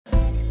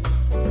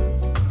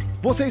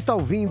Você está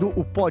ouvindo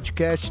o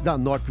podcast da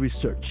North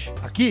Research.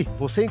 Aqui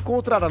você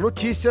encontrará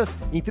notícias,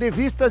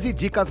 entrevistas e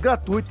dicas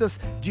gratuitas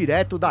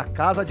direto da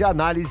casa de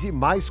análise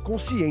mais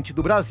consciente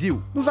do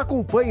Brasil. Nos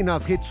acompanhe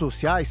nas redes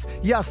sociais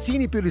e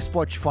assine pelo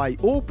Spotify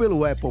ou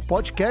pelo Apple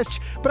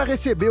Podcast para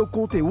receber o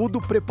conteúdo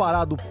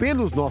preparado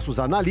pelos nossos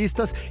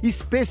analistas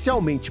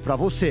especialmente para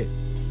você.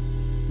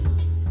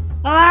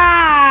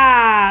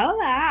 Olá!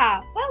 Olá!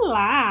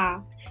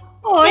 Olá!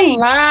 Oi!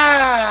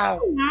 Olá!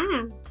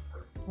 Olá!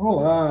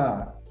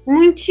 Olá!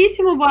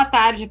 Muitíssimo boa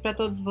tarde para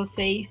todos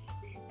vocês.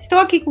 Estou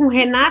aqui com o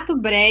Renato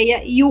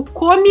Breia e o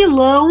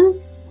comilão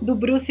do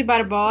Bruce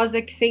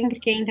Barbosa, que sempre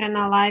que entra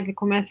na live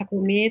começa a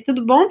comer.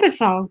 Tudo bom,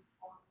 pessoal?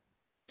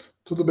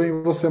 Tudo bem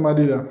e você,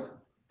 Marília?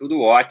 Tudo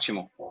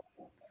ótimo.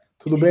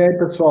 Tudo bem aí,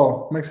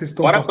 pessoal? Como é que vocês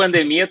estão? Fora a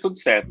pandemia, tudo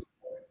certo.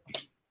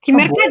 Que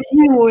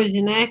mercadinho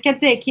hoje, né? Quer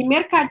dizer, que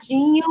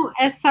mercadinho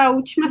essa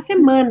última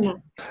semana.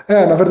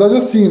 Na verdade,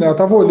 assim, né? Eu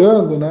tava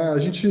olhando, né? A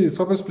gente,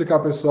 só para explicar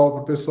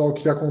pro pessoal o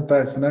que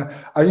acontece, né?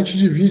 A gente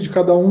divide,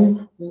 cada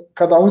um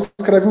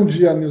escreve um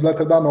dia a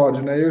newsletter da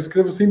Nord, né? Eu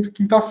escrevo sempre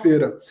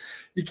quinta-feira.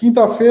 E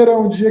quinta-feira é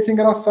um dia que é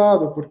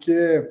engraçado,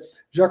 porque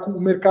o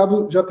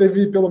mercado já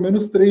teve pelo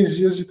menos 3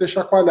 dias de ter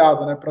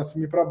chacoalhado, né? Para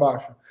cima e para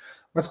baixo.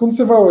 Mas quando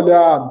você vai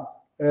olhar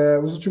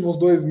os últimos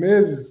 2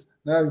 meses,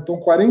 né, então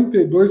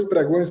 42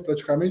 pregões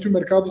praticamente, o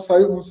mercado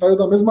não saiu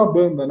da mesma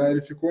banda, né,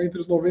 ele ficou entre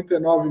os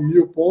 99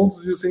 mil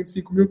pontos e os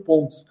 105 mil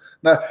pontos.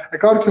 Né. É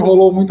claro que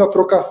rolou muita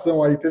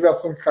trocação aí, teve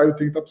ação que caiu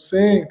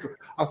 30%,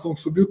 ação que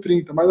subiu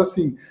 30%, mas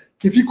assim,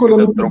 quem fica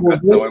olhando para o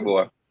trocação é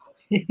boa.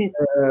 Quem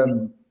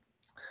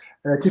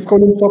fica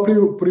olhando só para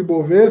o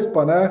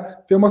Ibovespa, né,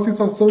 tem uma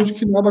sensação de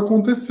que nada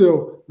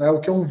aconteceu, né, o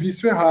que é um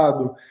vício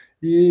errado.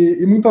 E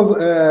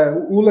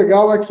o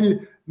legal é que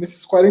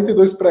nesses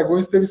 42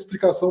 pregões teve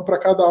explicação para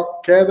cada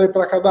queda e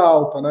para cada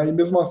alta, né? E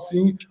mesmo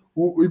assim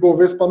o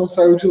Ibovespa não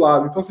saiu de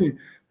lado. Então, assim,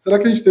 será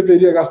que a gente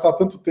deveria gastar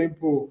tanto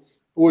tempo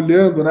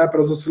olhando, né,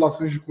 para as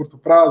oscilações de curto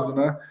prazo,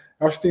 né?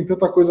 Eu acho que tem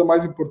tanta coisa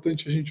mais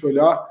importante a gente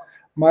olhar,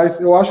 mas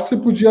eu acho que você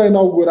podia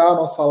inaugurar a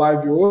nossa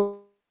live hoje.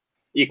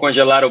 E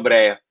congelar o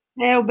Breia.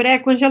 O Breia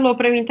congelou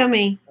para mim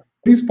também.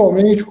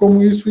 Principalmente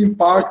como isso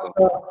impacta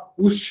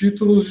os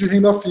títulos de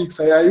renda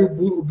fixa. E aí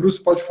o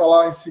Bruce pode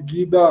falar em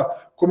seguida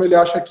como ele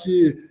acha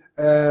que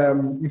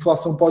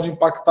inflação pode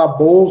impactar a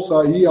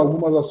bolsa e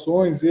algumas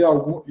ações e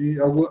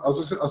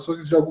as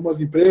ações de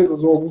algumas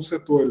empresas ou alguns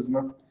setores,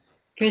 né?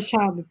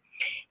 Fechado.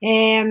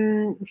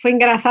 Foi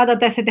engraçado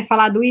até você ter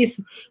falado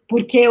isso,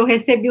 porque eu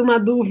recebi uma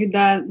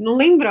dúvida, não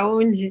lembro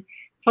aonde,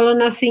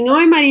 falando assim: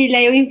 oi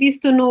Marília, eu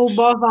invisto no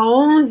Bova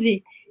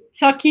 11,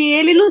 só que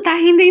ele não está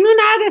rendendo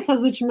nada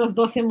essas últimas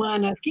 2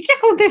 semanas. O que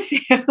aconteceu?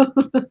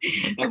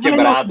 Tá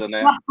quebrado,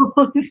 né?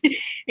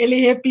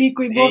 Ele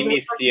replica o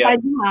Ibovespa que está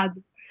de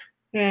lado.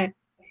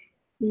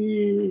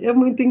 E é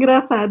muito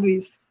engraçado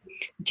isso.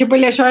 Tipo,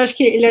 ele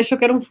achou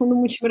que era um fundo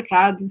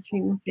multimercado,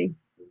 enfim, não sei.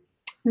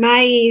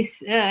 Mas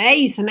é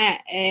isso, né?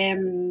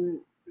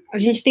 A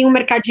gente tem um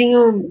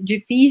mercadinho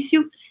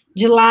difícil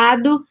de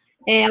lado.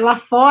 Lá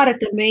fora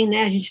também,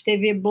 né? A gente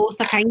teve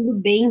bolsa caindo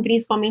bem,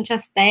 principalmente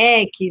as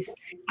techs.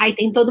 Aí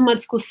tem toda uma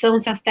discussão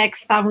se as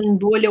techs estavam em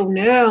bolha ou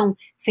não,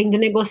 sendo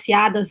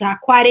negociadas a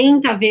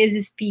 40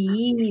 vezes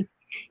PI.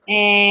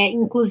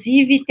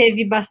 Inclusive,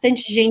 teve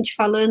bastante gente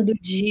falando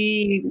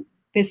de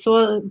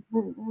pessoas,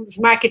 os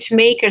market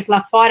makers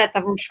lá fora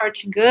estavam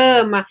short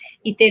gama,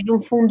 e teve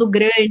um fundo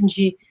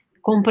grande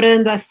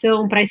comprando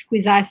ação para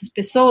esquisar essas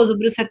pessoas. O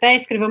Bruce até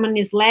escreveu uma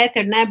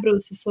newsletter, né,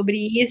 Bruce, sobre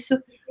isso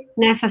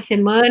nessa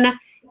semana.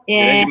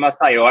 Grande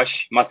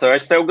Masayoshi.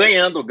 Masayoshi saiu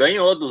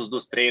ganhou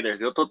dos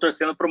traders. Eu estou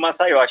torcendo para o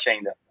Masayoshi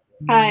ainda.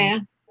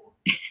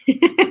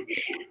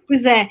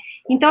 Pois é.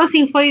 Então,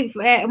 assim, foi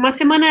uma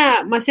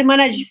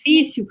semana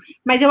difícil,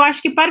 mas eu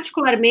acho que,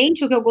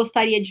 particularmente, o que eu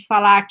gostaria de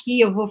falar aqui,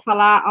 eu vou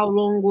falar ao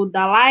longo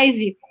da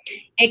live,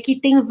 é que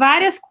tem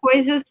várias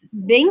coisas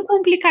bem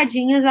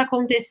complicadinhas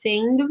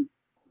acontecendo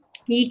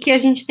e que a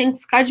gente tem que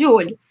ficar de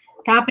olho,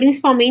 tá?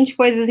 Principalmente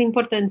coisas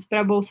importantes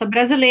para a Bolsa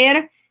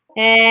Brasileira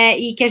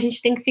e que a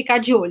gente tem que ficar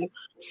de olho.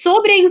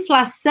 Sobre a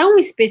inflação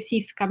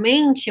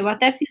especificamente, eu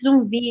até fiz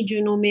um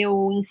vídeo no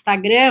meu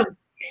Instagram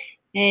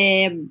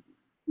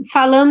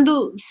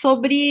falando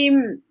sobre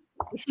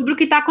o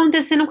que está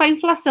acontecendo com a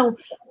inflação.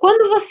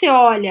 Quando você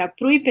olha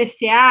para o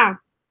IPCA,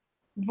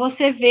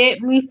 você vê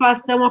uma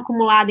inflação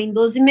acumulada em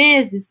 12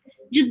 meses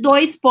de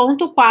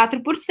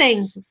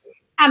 2,4%.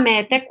 A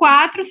meta é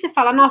 4%, você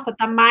fala, nossa,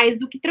 está mais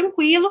do que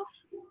tranquilo,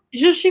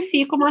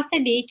 justifica uma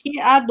Selic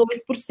a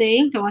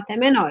 2% ou até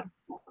menor.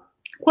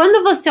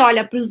 Quando você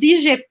olha para os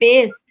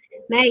IGPs,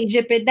 né,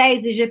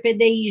 IGP-10,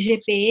 IGP-DI e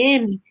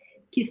IGP-M,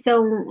 que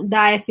são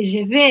da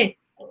FGV,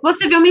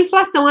 você vê uma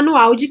inflação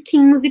anual de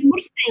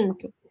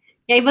 15%.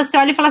 E aí você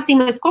olha e fala assim,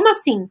 mas como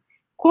assim?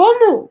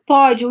 Como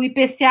pode o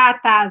IPCA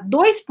estar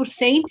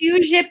 2% e o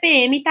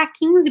IGPM estar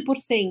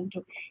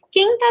 15%?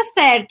 Quem está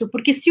certo?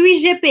 Porque se o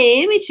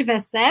IGPM estiver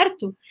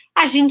certo,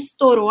 a gente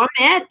estourou a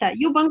meta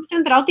e o Banco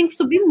Central tem que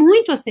subir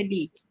muito a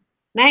Selic.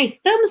 Né?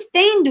 Estamos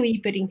tendo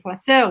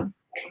hiperinflação?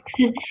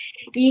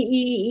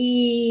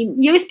 E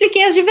eu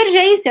expliquei as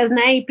divergências,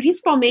 né? E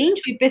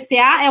principalmente o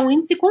IPCA é um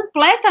índice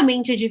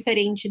completamente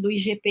diferente do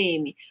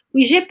IGPM. O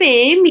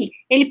IGPM,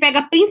 ele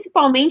pega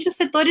principalmente os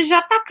setores de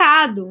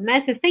atacado, né?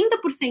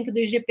 60% do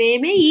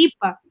IGPM é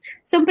IPA,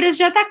 são preços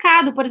de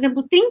atacado. Por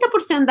exemplo,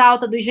 30% da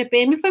alta do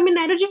IGPM foi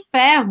minério de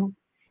ferro,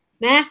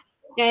 né?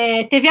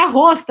 Teve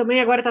arroz também,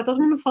 agora tá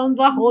todo mundo falando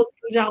do arroz,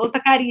 porque o arroz tá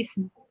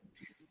caríssimo.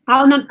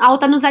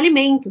 Alta nos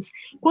alimentos.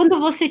 Quando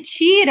você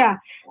tira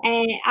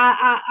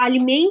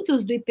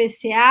alimentos do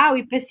IPCA, o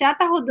IPCA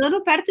está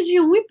rodando perto de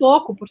 1 e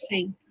pouco por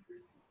cento.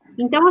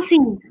 Então, assim,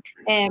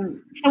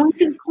 são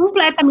índices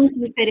completamente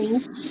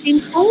diferentes, tem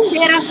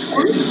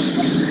ponderações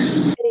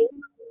diferentes,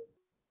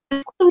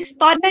 com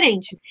história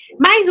diferente.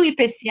 Mas o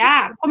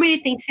IPCA, como ele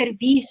tem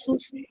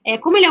serviços,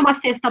 como ele é uma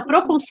cesta para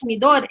o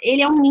consumidor,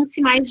 ele é um índice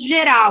mais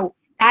geral,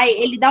 tá?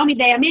 Ele dá uma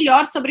ideia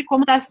melhor sobre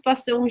como está a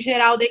situação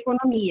geral da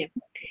economia.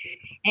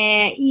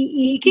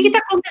 E o que está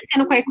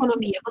acontecendo com a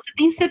economia? Você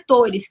tem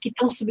setores que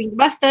estão subindo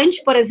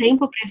bastante, por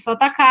exemplo, preço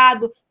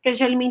atacado, preço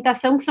de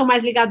alimentação, que são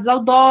mais ligados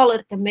ao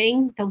dólar também,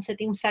 então você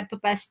tem um certo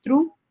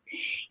pass-through.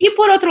 E,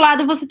 por outro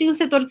lado, você tem o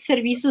setor de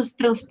serviços,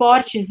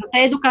 transportes,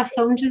 até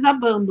educação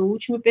desabando. O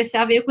último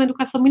IPCA veio com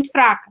educação muito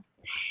fraca.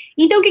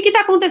 Então, o que está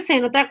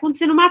acontecendo? Está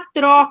acontecendo uma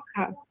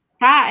troca,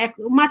 tá?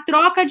 Uma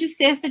troca de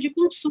cesta de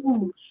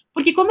consumo.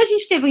 Porque como a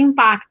gente teve um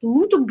impacto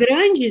muito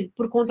grande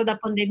por conta da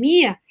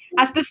pandemia,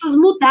 as pessoas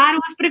mudaram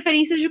as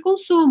preferências de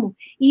consumo.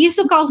 E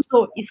isso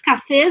causou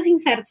escassez em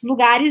certos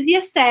lugares e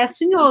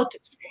excesso em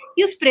outros.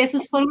 E os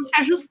preços foram se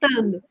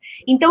ajustando.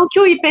 Então, o que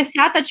o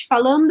IPCA está te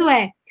falando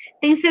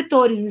tem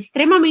setores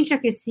extremamente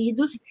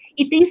aquecidos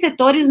e tem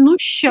setores no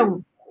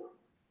chão.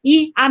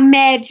 E a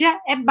média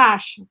é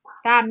baixa,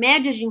 tá? A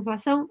média de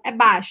inflação é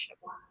baixa.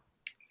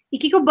 E o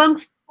que o Banco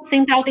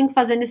Central tem que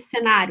fazer nesse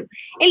cenário?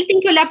 Ele tem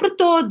que olhar para o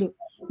todo.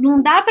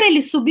 Não dá para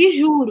ele subir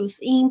juros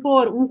e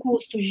impor um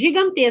custo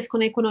gigantesco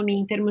na economia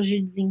em termos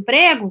de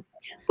desemprego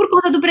por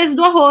conta do preço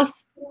do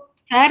arroz,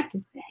 certo?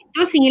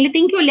 Então, assim, ele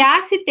tem que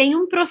olhar se tem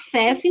um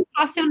processo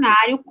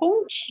inflacionário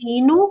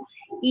contínuo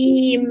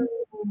e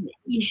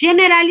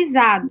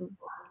generalizado,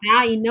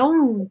 tá? E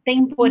não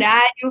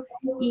temporário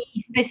e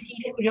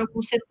específico de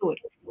algum setor.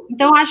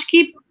 Então, acho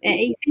que isso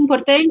é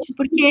importante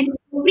porque,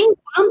 por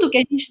enquanto, o que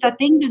a gente está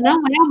tendo não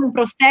é um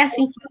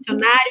processo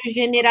inflacionário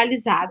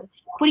generalizado.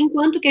 Por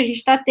enquanto, o que a gente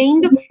está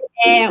tendo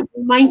é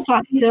uma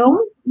inflação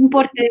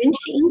importante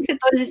em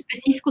setores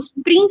específicos,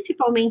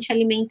 principalmente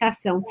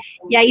alimentação.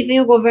 E aí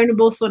vem o governo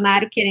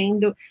Bolsonaro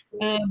querendo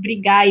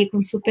brigar aí com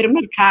os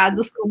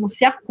supermercados, como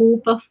se a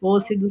culpa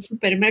fosse dos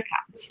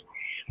supermercados.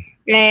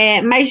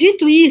 Mas,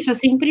 dito isso,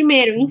 assim,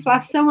 primeiro,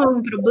 inflação é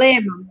um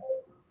problema?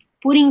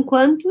 Por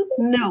enquanto,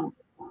 não.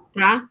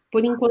 Tá?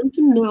 Por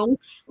enquanto, não.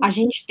 A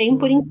gente tem,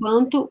 por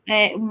enquanto,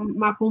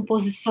 uma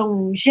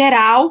composição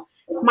geral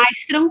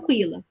mais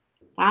tranquila,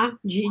 tá?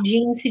 De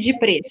índice de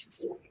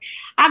preços.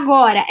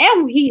 Agora, é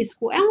um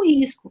risco? É um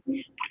risco.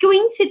 Porque o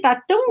índice está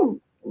tão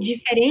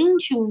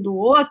diferente um do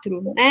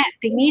outro, né?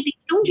 Tem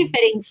itens tão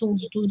diferentes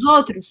uns dos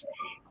outros,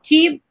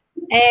 que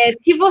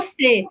se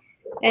você,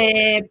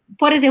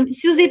 por exemplo,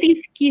 se os itens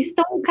que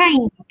estão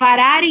caindo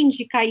pararem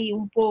de cair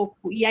um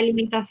pouco e a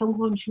alimentação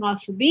continuar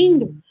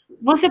subindo,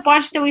 você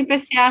pode ter um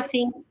IPCA,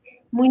 assim,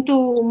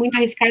 muito, muito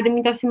arriscado e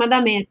muito acima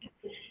da meta.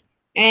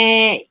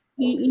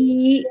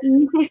 E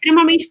isso é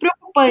extremamente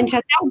preocupante.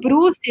 Até o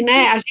Bruce,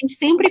 né, a gente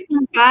sempre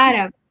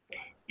compara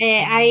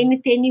a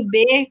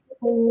NTNB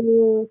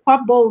com a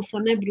Bolsa,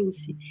 né,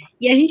 Bruce?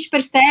 E a gente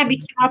percebe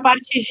que uma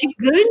parte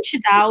gigante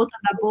da alta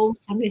da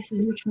Bolsa nesses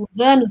últimos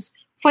anos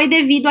foi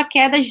devido à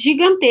queda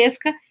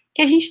gigantesca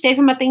que a gente teve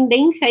uma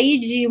tendência aí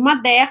de uma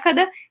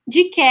década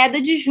de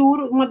queda de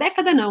juros, uma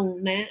década não,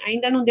 né?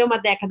 Ainda não deu uma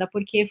década,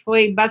 porque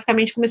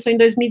basicamente começou em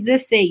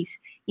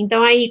 2016.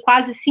 Então, aí,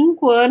 quase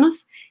 5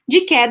 anos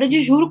de queda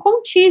de juro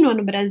contínua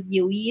no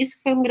Brasil, e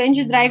isso foi um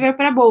grande driver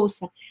para a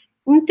Bolsa.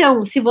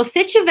 Então, se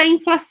você tiver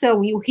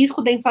inflação, e o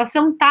risco da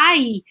inflação está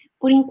aí,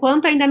 por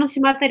enquanto ainda não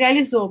se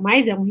materializou,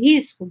 mas é um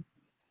risco,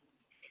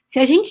 se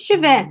a gente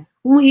tiver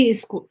um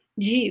risco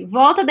de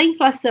volta da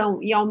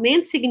inflação e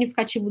aumento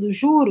significativo dos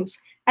juros,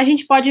 a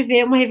gente pode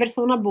ver uma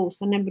reversão na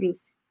Bolsa, né,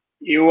 Bruce?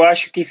 Eu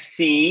acho que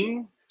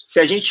sim. Se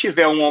a gente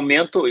tiver um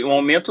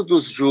aumento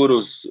dos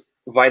juros,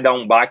 vai dar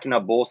um baque na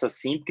Bolsa,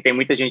 sim, porque tem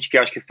muita gente que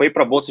acha que foi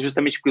para a Bolsa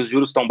justamente porque os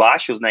juros estão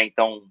baixos, né?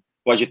 Então,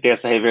 pode ter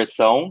essa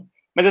reversão.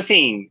 Mas,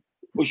 assim,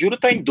 o juro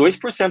está em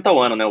 2% ao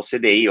ano, né? O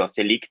CDI, a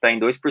Selic está em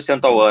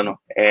 2% ao ano.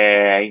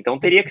 Então,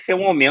 teria que ser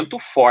um aumento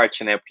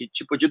forte, né? Porque,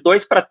 tipo, de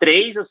 2 para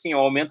 3, assim, um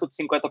aumento de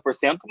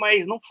 50%,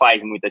 mas não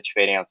faz muita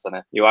diferença,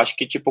 né? Eu acho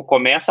que, tipo,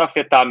 começa a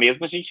afetar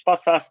mesmo a gente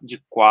passar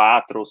de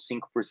 4% ou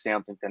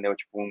 5%, entendeu?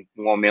 Tipo,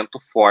 um aumento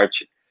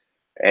forte.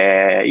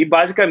 E,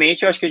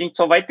 basicamente, eu acho que a gente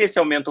só vai ter esse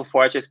aumento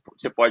forte,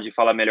 você pode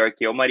falar melhor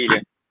que eu,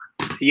 Marília,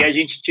 se a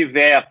gente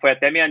tiver, foi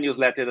até minha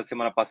newsletter da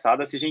semana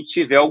passada, se a gente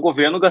tiver o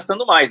governo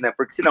gastando mais, né?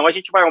 Porque senão a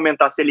gente vai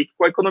aumentar a Selic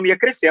com a economia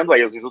crescendo,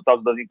 aí os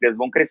resultados das empresas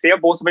vão crescer e a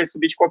bolsa vai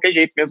subir de qualquer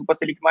jeito, mesmo com a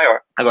Selic maior.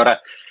 Agora,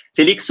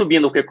 Selic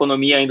subindo com a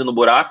economia ainda no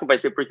buraco, vai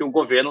ser porque o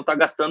governo está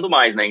gastando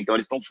mais, né? Então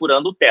eles estão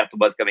furando o teto,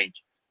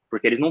 basicamente,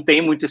 porque eles não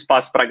têm muito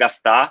espaço para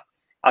gastar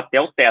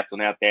até o teto,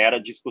 né? Até era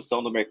discussão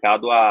no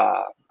mercado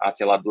há,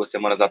 sei lá, 2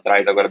 semanas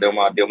atrás, agora deu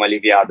uma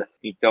aliviada.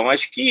 Então,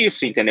 acho que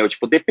isso, entendeu?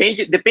 Tipo,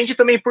 depende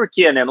também por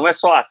quê, né? Não é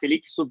só, a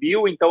Selic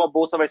subiu, então a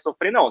bolsa vai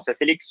sofrer, não. Se a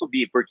Selic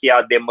subir porque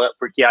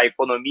a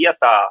economia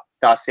tá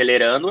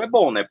acelerando, é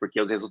bom, né?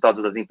 Porque os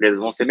resultados das empresas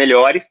vão ser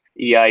melhores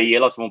e aí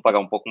elas vão pagar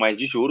um pouco mais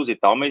de juros e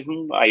tal, mas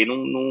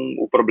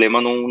o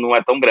problema não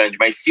é tão grande.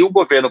 Mas se o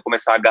governo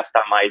começar a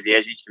gastar mais e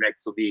a gente tiver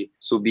que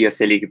subir a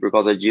Selic por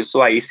causa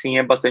disso, aí sim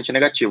é bastante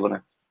negativo,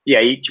 né? E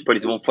aí, tipo,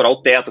 eles vão furar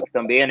o teto, que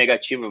também é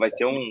negativo, vai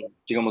ser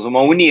digamos,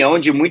 uma união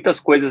de muitas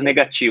coisas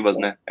negativas,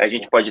 né? A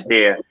gente pode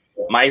ter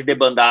mais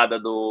debandada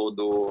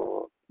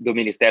do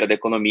Ministério da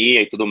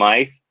Economia e tudo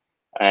mais,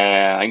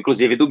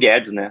 inclusive do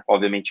Guedes, né?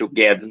 Obviamente o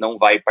Guedes não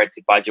vai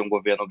participar de um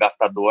governo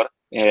gastador,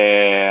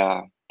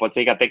 pode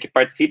ser que até que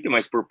participe,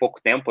 mas por pouco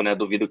tempo, né?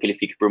 Duvido que ele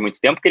fique por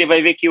muito tempo, porque ele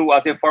vai ver que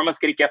as reformas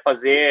que ele quer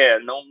fazer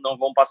não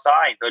vão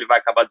passar, então ele vai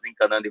acabar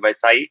desencanando e vai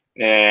sair.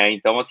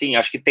 Então, assim,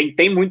 acho que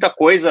tem muita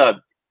coisa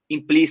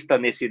implícita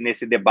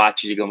nesse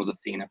debate, digamos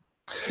assim, né?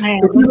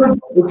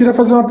 Eu queria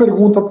fazer uma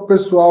pergunta para o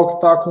pessoal que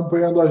está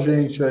acompanhando a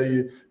gente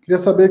aí. Queria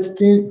saber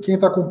que quem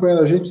está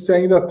acompanhando a gente, se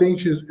ainda tem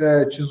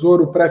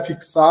tesouro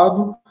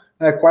pré-fixado,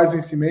 né, quais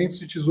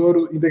vencimentos, e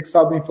tesouro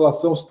indexado à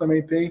inflação, se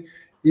também tem,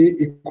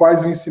 e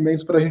quais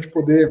vencimentos, para a gente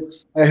poder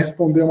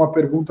responder uma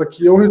pergunta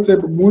que eu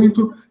recebo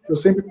muito, eu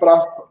sempre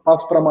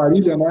passo para a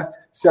Marília, né?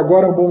 Se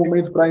agora é um bom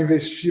momento para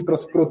investir, para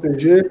se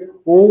proteger,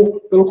 ou,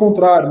 pelo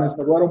contrário, né, se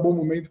agora é um bom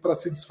momento para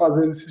se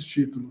desfazer desses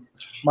títulos.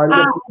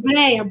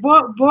 Andréia,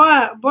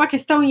 boa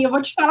questão, e eu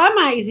vou te falar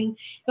mais, hein?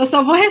 Eu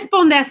só vou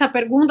responder essa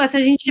pergunta se a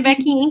gente tiver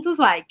 500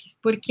 likes,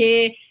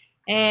 porque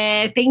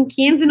tem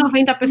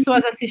 590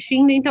 pessoas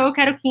assistindo, então eu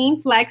quero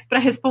 500 likes para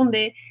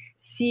responder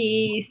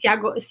se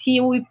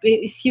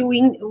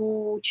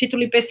o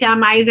título IPCA+,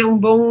 é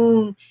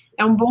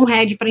um bom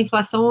hedge para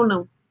inflação ou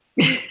não.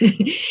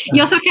 E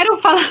eu só quero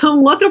falar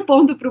um outro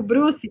ponto para o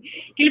Bruce,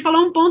 que ele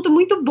falou um ponto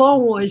muito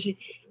bom hoje,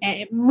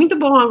 muito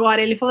bom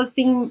agora. Ele falou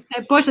assim,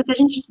 poxa, se a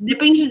gente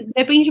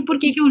depende por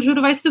que o juro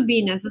vai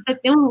subir, né? Se você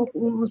tem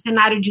um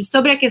cenário de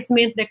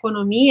sobreaquecimento da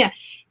economia,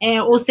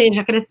 ou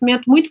seja,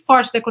 crescimento muito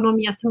forte da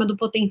economia acima do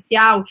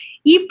potencial,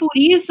 e por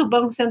isso o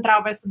Banco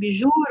Central vai subir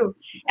juro,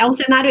 é um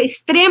cenário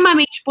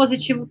extremamente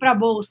positivo para a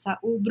Bolsa.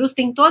 O Bruce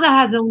tem toda a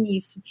razão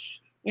nisso.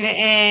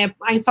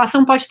 A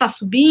inflação pode estar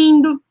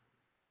subindo,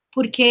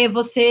 porque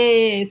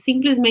você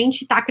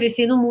simplesmente está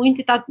crescendo muito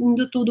e está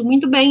indo tudo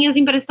muito bem e as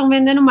empresas estão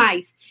vendendo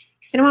mais.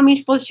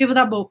 Extremamente positivo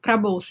para a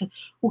Bolsa.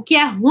 O que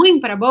é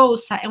ruim para a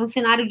Bolsa é um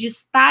cenário de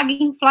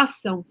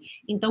estagflação.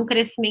 Então,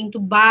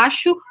 crescimento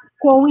baixo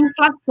com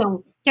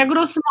inflação, que é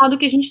grosso modo o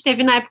que a gente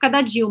teve na época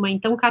da Dilma.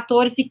 Então,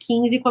 14,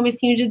 15,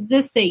 comecinho de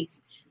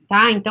 16.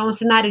 Tá? Então, um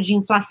cenário de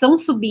inflação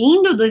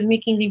subindo,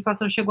 2015 a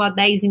inflação chegou a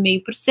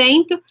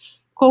 10,5%,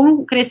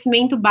 com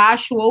crescimento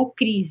baixo ou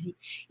crise.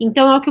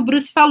 Então, é o que o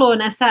Bruce falou,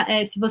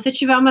 se você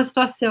tiver uma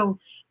situação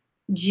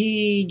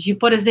de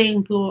por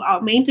exemplo,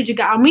 aumento de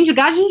gás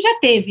a gente já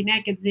teve,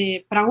 né? Quer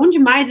dizer, para onde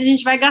mais a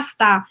gente vai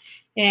gastar?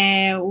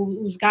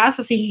 Os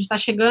gastos, assim, a gente está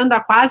chegando a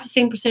quase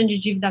 100% de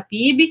dívida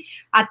PIB.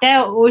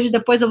 Até hoje,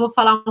 depois eu vou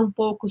falar um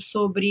pouco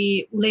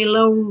sobre o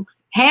leilão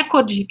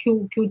recorde que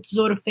o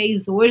Tesouro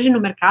fez hoje no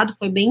mercado,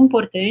 foi bem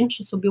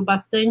importante, subiu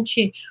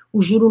bastante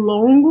o juro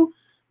longo.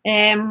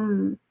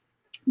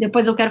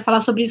 Depois eu quero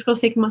falar sobre isso, que eu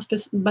sei que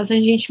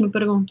bastante gente me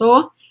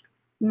perguntou,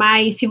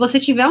 mas se você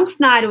tiver um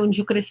cenário onde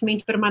o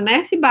crescimento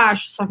permanece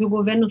baixo, só que o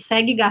governo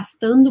segue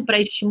gastando para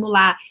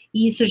estimular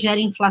e isso gera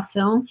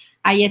inflação,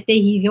 aí é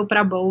terrível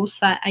para a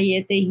Bolsa, aí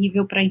é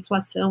terrível para a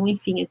inflação,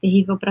 enfim, é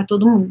terrível para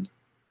todo mundo.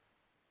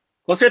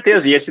 Com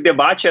certeza, e esse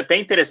debate é até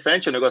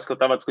interessante, o negócio que eu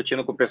estava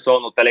discutindo com o pessoal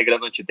no Telegram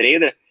do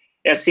Antitrader,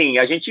 assim,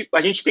 a gente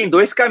tem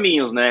 2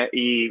 caminhos, né,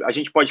 e a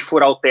gente pode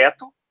furar o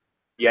teto,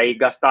 e aí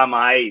gastar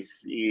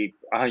mais e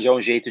arranjar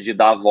um jeito de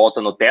dar a volta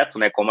no teto,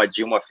 né, como a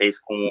Dilma fez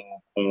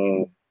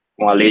com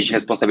a lei de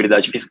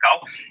responsabilidade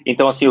fiscal.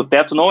 Então, assim, o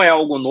teto não é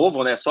algo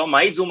novo, né, só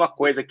mais uma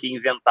coisa que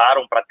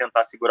inventaram para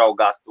tentar segurar o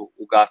gasto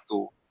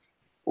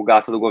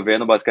do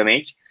governo,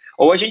 basicamente.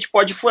 Ou a gente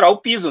pode furar o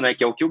piso, né,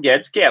 que é o que o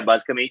Guedes quer,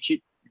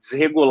 basicamente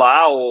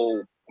desregular,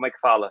 ou como é que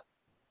fala?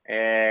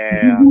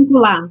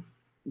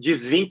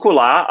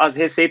 Desvincular as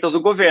receitas do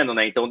governo,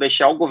 né? Então,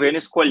 deixar o governo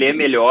escolher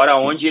melhor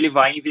aonde ele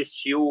vai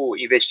investir o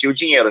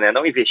dinheiro, né?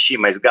 Não investir,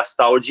 mas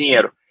gastar o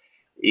dinheiro.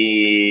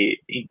 E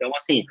então,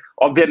 assim,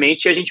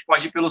 obviamente a gente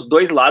pode ir pelos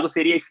 2 lados,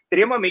 seria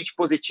extremamente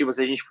positivo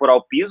se a gente furar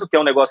o piso, que é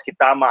um negócio que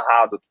está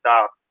amarrado, que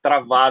está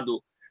travado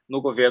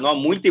no governo há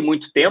muito e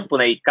muito tempo,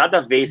 né? E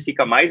cada vez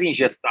fica mais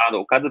engessado,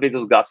 ou cada vez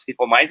os gastos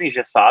ficam mais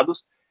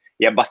engessados.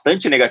 E é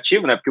bastante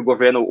negativo, né? Porque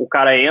o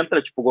cara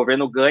entra, tipo, o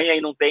governo ganha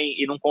e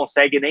não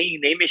consegue nem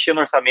mexer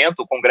no orçamento,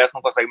 o Congresso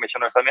não consegue mexer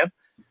no orçamento.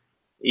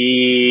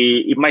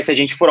 Mas se a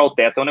gente furar o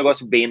teto, é um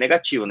negócio bem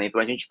negativo, né? Então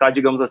a gente está,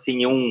 digamos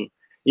assim,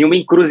 em uma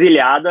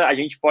encruzilhada. A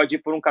gente pode ir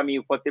por um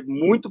caminho que pode ser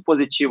muito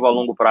positivo a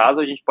longo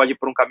prazo, a gente pode ir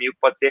por um caminho que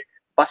pode ser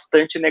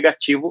bastante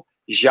negativo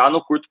já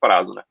no curto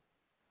prazo, né?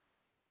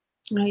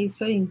 É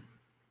isso aí.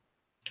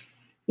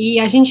 E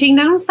a gente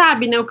ainda não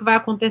sabe, né, o que vai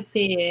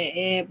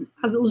acontecer.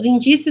 Os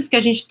indícios que a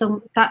gente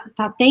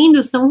tá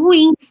tendo são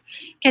ruins.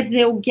 Quer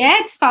dizer, o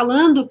Guedes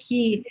falando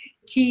que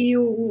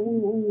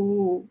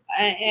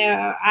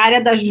a área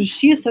da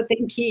justiça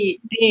tem que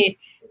ter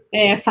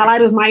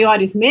salários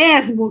maiores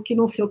mesmo, que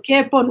não sei o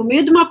quê. Pô, no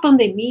meio de uma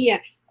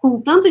pandemia,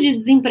 com tanto de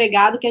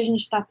desempregado que a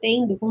gente está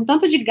tendo, com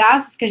tanto de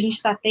gastos que a gente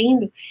está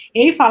tendo,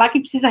 ele falar que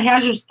precisa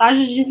reajustar a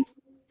justiça,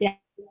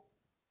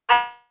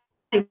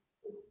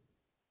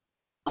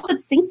 falta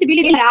de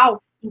sensibilidade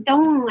geral.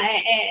 Então,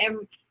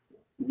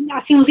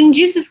 assim, os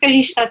indícios que a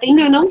gente está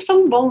tendo não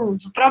são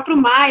bons. O próprio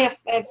Maia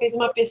fez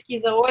uma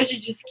pesquisa hoje,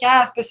 disse que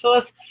as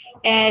pessoas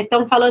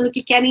estão falando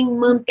que querem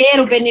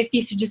manter o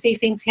benefício de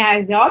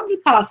R$600. É óbvio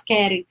que elas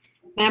querem,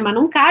 né, mas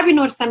não cabe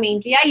no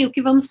orçamento. E aí, o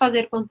que vamos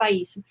fazer quanto a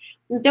isso?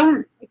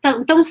 Então,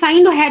 estão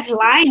saindo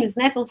headlines,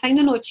 né, estão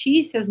saindo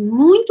notícias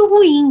muito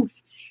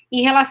ruins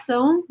em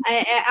relação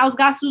aos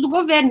gastos do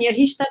governo. E a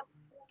gente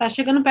está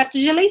chegando perto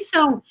de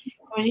eleição.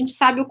 Então, a gente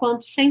sabe o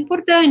quanto isso é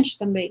importante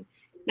também,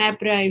 né?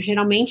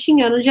 Geralmente,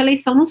 em ano de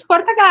eleição, não se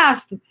corta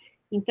gasto.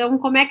 Então,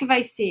 como é que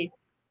vai ser?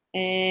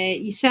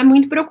 Isso é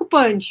muito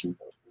preocupante.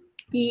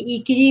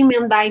 E queria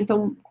emendar,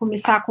 então,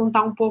 começar a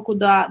contar um pouco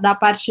da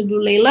parte do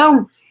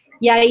leilão.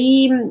 E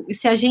aí,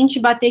 se a gente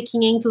bater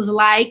 500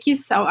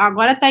 likes,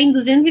 agora está em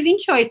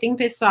 228, hein,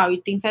 pessoal?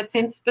 E tem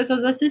 700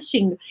 pessoas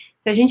assistindo.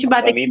 Se a gente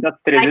bater... Para mim está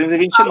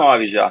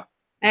 329 já.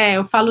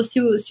 Eu falo se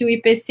o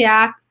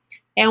IPCA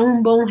é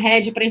um bom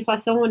hedge para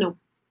inflação ou não.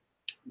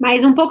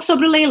 Mas um pouco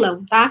sobre o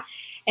leilão, tá?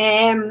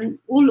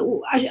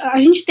 A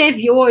gente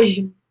teve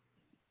hoje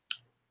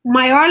o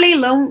maior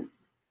leilão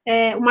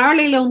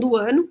do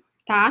ano,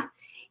 tá?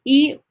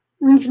 E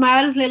um dos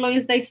maiores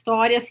leilões da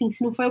história, assim,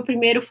 se não foi o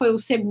primeiro, foi o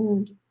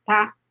segundo,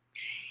 tá?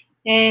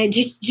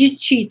 De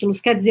títulos,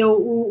 quer dizer,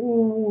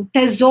 o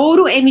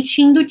Tesouro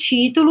emitindo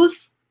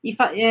títulos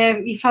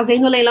e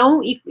fazendo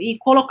leilão e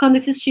colocando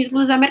esses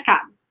títulos a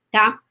mercado,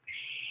 tá?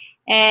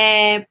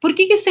 Por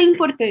que isso é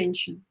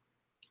importante?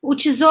 O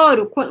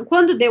Tesouro,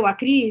 quando deu a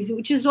crise,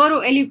 o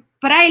Tesouro,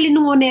 para ele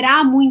não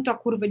onerar muito a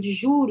curva de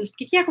juros, o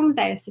que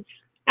acontece?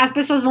 As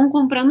pessoas vão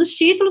comprando os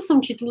títulos,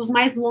 são títulos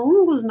mais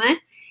longos, né?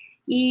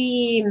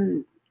 E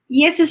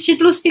esses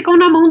títulos ficam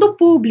na mão do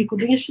público,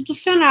 do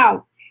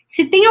institucional.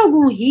 Se tem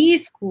algum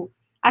risco,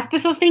 as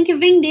pessoas têm que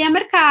vender a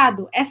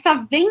mercado. Essa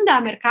venda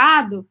a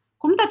mercado,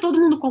 como está todo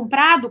mundo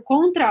comprado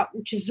contra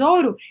o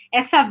Tesouro,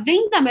 essa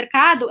venda a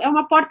mercado é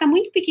uma porta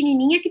muito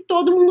pequenininha que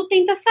todo mundo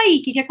tenta sair.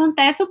 O que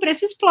acontece? O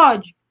preço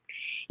explode.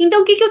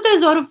 Então, o que o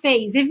Tesouro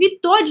fez?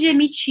 Evitou de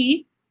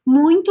emitir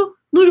muito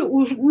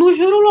no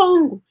juro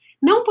longo.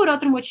 Não por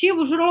outro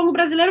motivo, o juro longo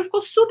brasileiro ficou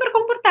super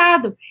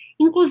comportado.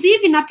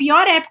 Inclusive, na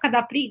pior época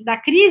da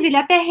crise, ele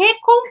até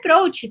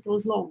recomprou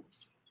títulos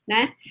longos,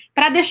 né?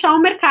 Para deixar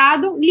o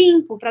mercado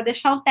limpo, para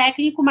deixar o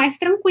técnico mais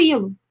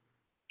tranquilo.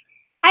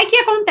 Aí, o que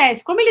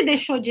acontece? Como ele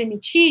deixou de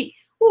emitir,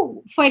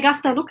 foi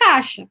gastando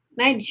caixa,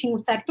 né? Ele tinha um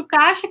certo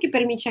caixa que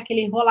permitia que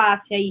ele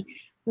enrolasse aí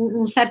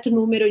um certo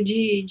número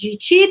de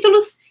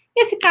títulos,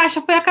 e esse caixa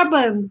foi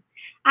acabando.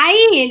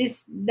 Aí,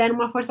 eles deram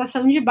uma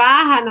forçação de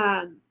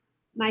barra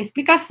na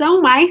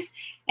explicação, mas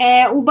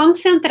o Banco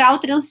Central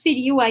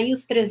transferiu aí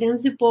os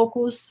 300 e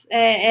poucos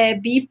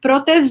bi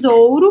pro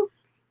Tesouro,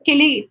 que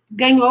ele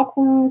ganhou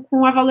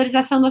com a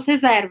valorização das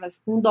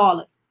reservas, com o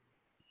dólar.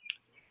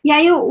 E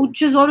aí o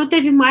Tesouro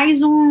teve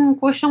mais um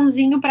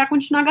colchãozinho para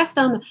continuar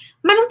gastando.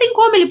 Mas não tem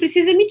como, ele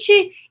precisa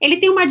emitir. Ele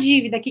tem uma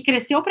dívida que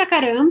cresceu pra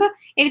caramba,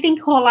 ele tem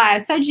que rolar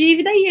essa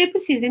dívida e ele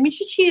precisa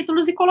emitir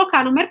títulos e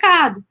colocar no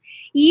mercado.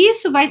 E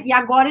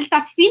agora ele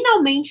está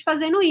finalmente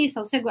fazendo isso.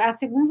 É o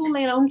segundo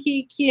leilão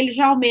que ele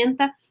já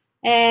aumenta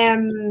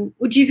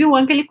o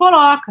DV1 que ele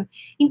coloca.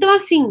 Então,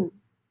 assim,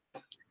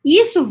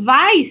 isso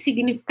vai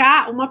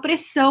significar uma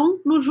pressão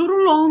no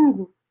juro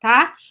longo,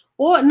 tá?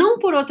 Não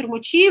por outro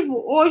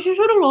motivo, hoje o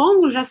juro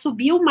longo já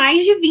subiu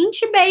mais de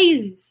 20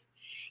 bases.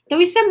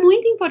 Então, isso é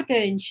muito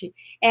importante.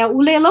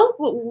 O leilão,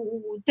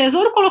 o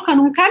Tesouro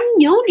colocando um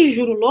caminhão de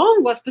juro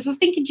longo, as pessoas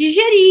têm que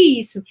digerir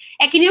isso.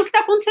 É que nem o que está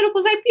acontecendo com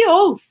os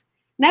IPOs.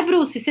 Né,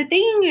 Bruce? Você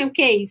tem o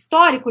quê?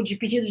 Histórico de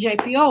pedido de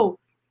IPO?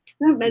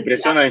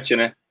 Impressionante,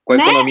 né? Com a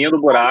economia do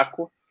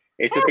buraco,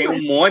 você tem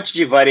um monte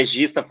de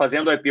varejista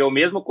fazendo IPO,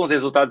 mesmo com os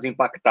resultados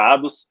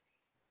impactados.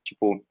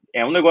 Tipo,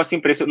 é um negócio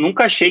impressionante.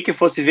 Nunca achei que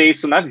fosse ver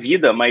isso na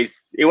vida,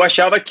 mas eu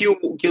achava que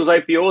os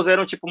IPOs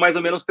eram, tipo, mais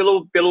ou menos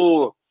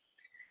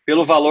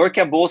pelo valor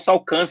que a bolsa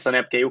alcança,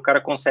 né? Porque aí o cara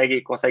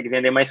consegue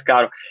vender mais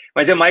caro.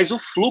 Mas é mais o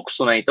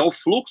fluxo, né? Então, o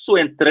fluxo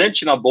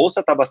entrante na bolsa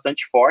está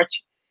bastante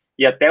forte.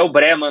 E até o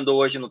Bré mandou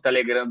hoje no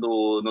Telegram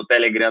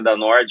da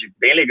Nord,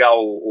 bem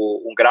legal,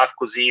 um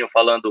gráficozinho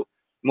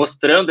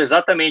mostrando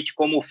exatamente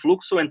como o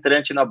fluxo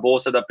entrante na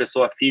bolsa da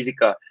pessoa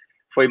física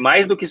foi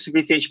mais do que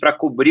suficiente para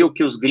cobrir o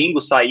que os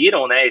gringos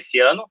saíram, né, esse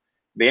ano.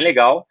 bem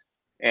legal.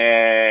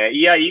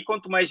 E aí,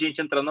 quanto mais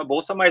gente entrando na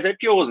bolsa, mais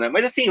IPOs, né?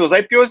 Mas assim, os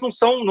IPOs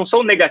não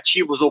são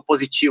negativos ou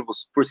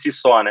positivos por si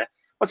só, né?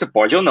 Você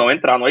pode ou não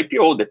entrar no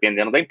IPO,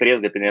 dependendo da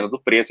empresa, dependendo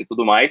do preço e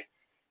tudo mais.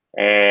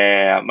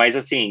 Mas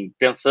assim,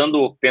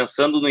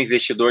 pensando no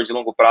investidor de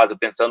longo prazo,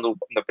 pensando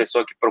na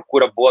pessoa que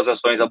procura boas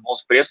ações a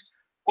bons preços,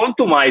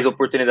 quanto mais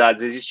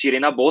oportunidades existirem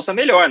na bolsa,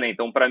 melhor, né?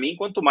 Então, para mim,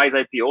 quanto mais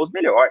IPOs,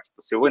 melhor.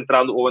 Tipo, se eu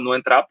entrar ou não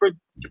entrar,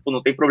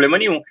 não tem problema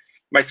nenhum.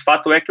 Mas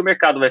fato é que o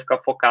mercado vai ficar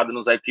focado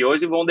nos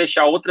IPOs e vão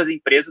deixar outras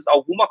empresas,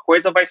 alguma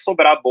coisa vai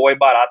sobrar boa e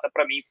barata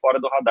para mim, fora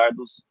do radar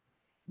dos,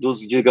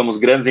 digamos,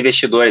 grandes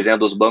investidores, né,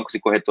 dos bancos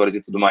e corretores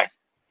e tudo mais.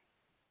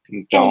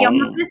 Então... E é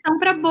uma pressão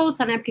para a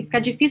bolsa, né? Porque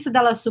fica difícil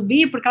dela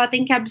subir, porque ela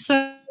tem que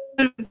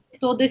absorver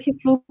todo esse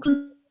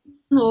fluxo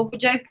novo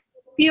de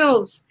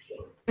IPOs.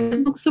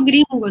 O fluxo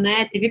gringo,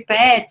 né? Teve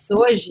Pets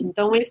hoje,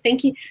 então eles têm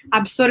que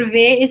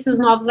absorver esses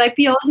novos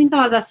IPOs, então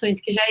as ações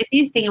que já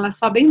existem, elas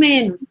sobem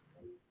menos.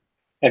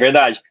 É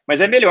verdade,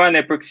 mas é melhor,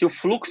 né? Porque se o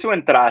fluxo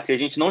entrasse e a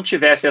gente não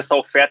tivesse essa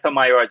oferta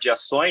maior de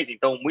ações,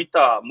 então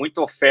muita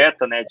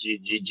oferta, né,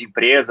 de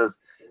empresas,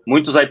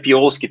 muitos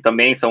IPOs que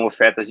também são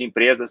ofertas de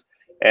empresas,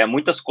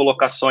 muitas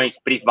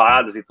colocações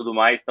privadas e tudo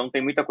mais, então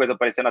tem muita coisa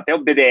aparecendo, até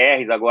o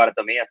BDRs agora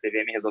também, a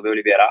CVM resolveu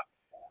liberar.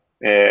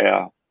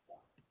 É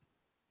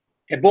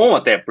bom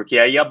até, porque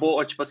aí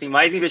tipo assim,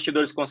 mais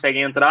investidores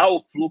conseguem entrar, o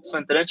fluxo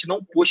entrante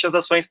não puxa as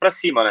ações para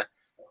cima, né?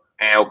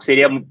 O que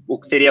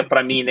seria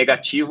para mim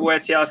negativo é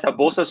se a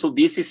bolsa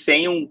subisse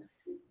sem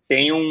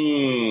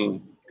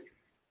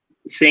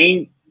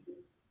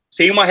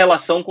uma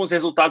relação com os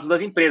resultados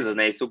das empresas,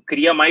 né? Isso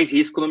cria mais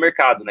risco no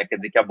mercado, né? Quer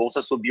dizer que a bolsa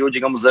subiu,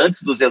 digamos,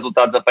 antes dos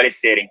resultados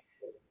aparecerem.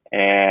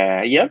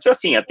 E antes,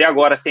 assim, até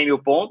agora 100 mil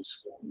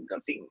pontos,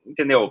 assim,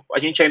 entendeu? A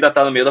gente ainda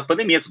está no meio da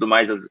pandemia e tudo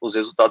mais, os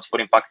resultados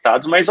foram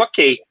impactados, mas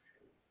ok.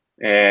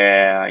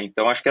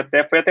 Então, acho que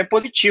foi até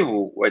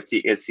positivo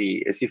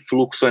esse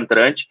fluxo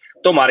entrante.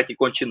 Tomara que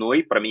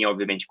continue. Para mim,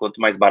 obviamente,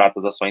 quanto mais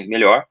baratas as ações,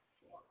 melhor.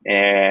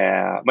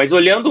 Mas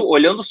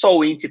olhando só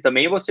o índice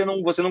também, você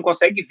não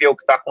consegue ver o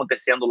que está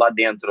acontecendo lá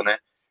dentro, né?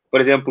 Por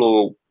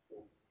exemplo,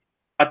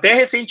 até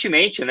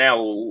recentemente, né,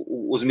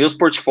 os meus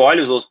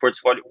portfólios, os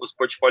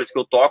portfólios que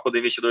eu toco do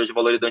investidor de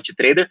valor e do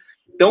anti-trader,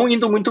 estão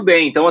indo muito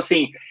bem. Então,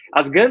 assim,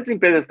 as grandes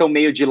empresas estão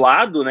meio de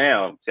lado, né?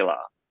 Sei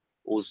lá,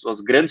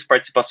 as grandes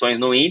participações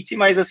no índice,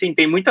 mas assim,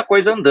 tem muita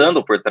coisa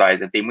andando por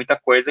trás, né? Tem muita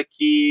coisa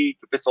que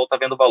o pessoal está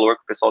vendo valor,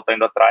 que o pessoal está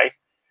indo atrás,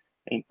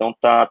 então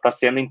tá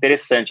sendo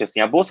interessante, assim,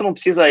 a bolsa não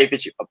precisa,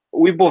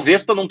 o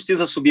Ibovespa não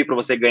precisa subir para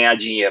você ganhar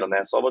dinheiro,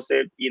 né? Só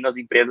você ir nas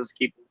empresas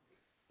que,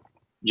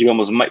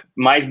 digamos,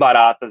 mais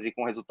baratas e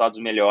com resultados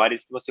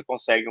melhores, que você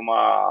consegue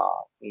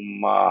uma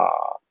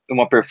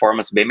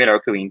performance bem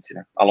melhor que o índice,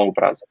 né? A longo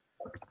prazo.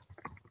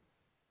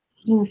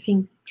 Sim,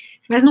 sim.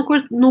 Mas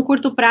no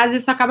curto prazo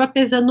isso acaba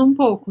pesando um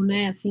pouco,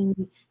 né? Assim,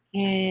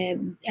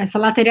 essa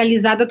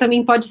lateralizada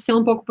também pode ser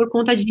um pouco por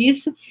conta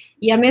disso.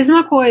 E a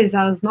mesma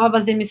coisa, as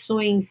novas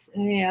emissões,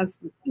 as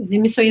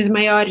emissões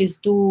maiores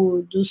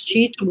dos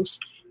títulos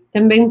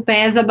também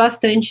pesa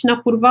bastante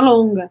na curva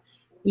longa.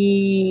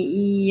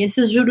 E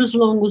esses juros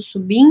longos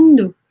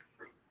subindo,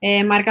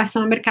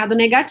 marcação a mercado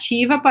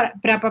negativa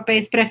para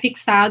papéis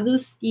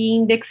pré-fixados e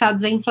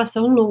indexados à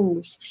inflação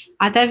longos.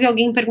 Até vi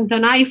alguém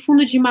perguntando, e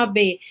fundo de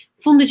IMAB?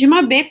 Fundo de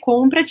IMAB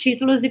compra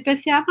títulos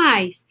IPCA+.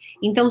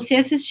 Então, se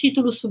esses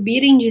títulos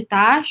subirem de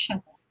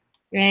taxa,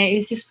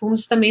 esses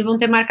fundos também vão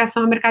ter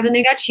marcação a mercado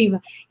negativa.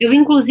 Eu vi,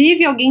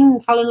 inclusive, alguém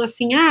falando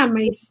assim,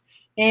 mas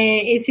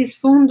esses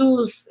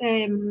fundos,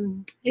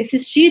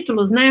 esses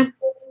títulos, né,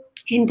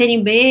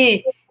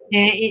 NTNB,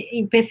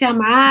 IPCA+,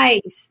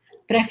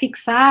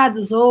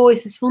 pré-fixados ou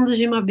esses fundos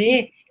de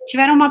IMAB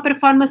tiveram uma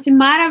performance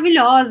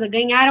maravilhosa,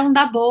 ganharam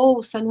da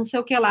bolsa, não sei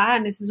o que lá,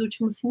 nesses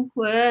últimos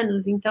 5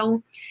 anos,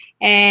 então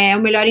é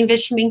o melhor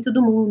investimento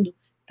do mundo.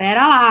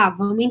 Pera lá,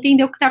 vamos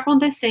entender o que está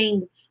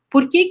acontecendo.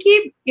 Por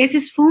que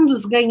esses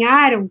fundos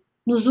ganharam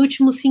nos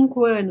últimos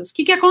 5 anos? O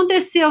que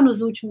aconteceu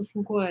nos últimos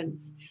 5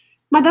 anos?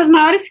 Uma das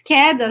maiores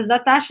quedas da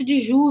taxa de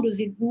juros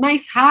e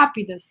mais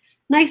rápidas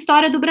na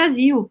história do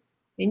Brasil,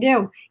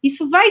 entendeu?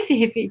 Isso vai se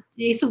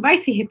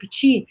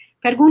repetir?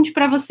 Pergunte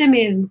para você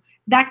mesmo.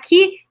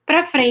 Daqui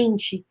para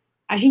frente,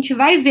 a gente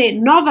vai ver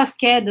novas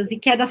quedas e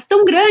quedas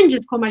tão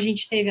grandes como a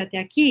gente teve até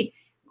aqui?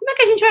 Como é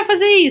que a gente vai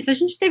fazer isso? A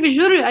gente teve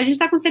juros, a gente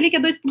está com Selic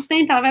a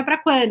 2%, ela vai para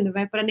quando?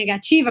 Vai para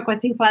negativa com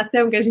essa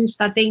inflação que a gente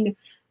está tendo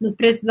nos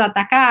preços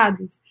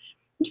atacados?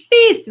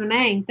 Difícil,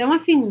 né? Então,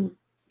 assim,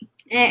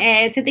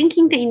 você tem que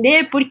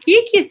entender por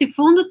que esse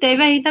fundo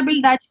teve a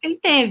rentabilidade que ele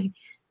teve,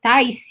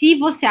 tá? E se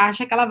você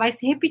acha que ela vai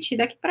se repetir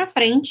daqui para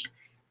frente,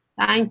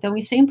 tá? Então,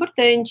 isso é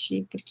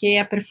importante, porque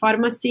a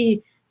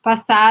performance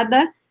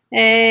passada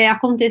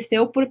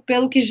aconteceu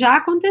pelo que já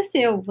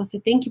aconteceu. Você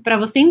tem que, para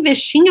você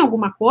investir em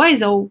alguma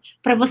coisa, ou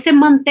para você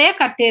manter a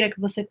carteira que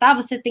você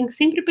tem que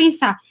sempre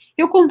pensar,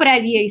 eu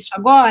compraria isso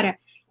agora?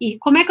 E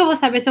como é que eu vou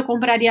saber se eu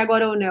compraria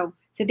agora ou não?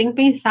 Você tem que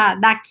pensar,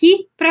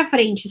 daqui para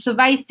frente, isso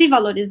vai se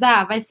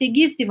valorizar? Vai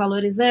seguir se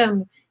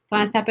valorizando? Então,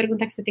 essa é a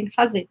pergunta que você tem que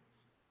fazer.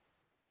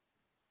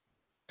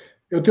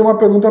 Eu tenho uma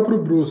pergunta para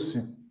o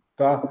Bruce,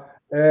 tá?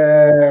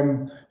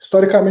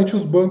 Historicamente,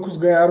 os bancos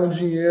ganharam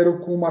dinheiro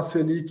com uma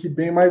Selic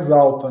bem mais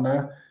alta,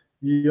 né?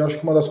 E eu acho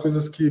que uma das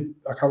coisas que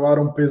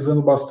acabaram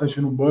pesando bastante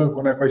no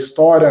banco, né, com a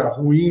história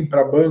ruim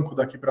para banco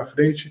daqui para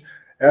frente,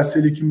 é a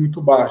Selic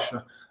muito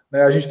baixa.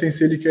 Né? A gente tem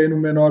Selic aí no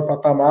menor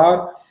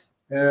patamar,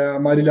 a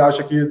Marília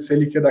acha que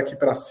Selic é daqui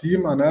para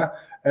cima, né?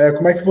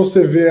 Como é que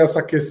você vê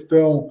essa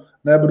questão,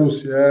 né,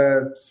 Bruce?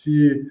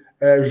 Se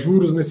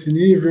juros nesse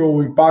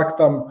nível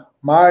impacta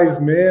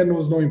mais,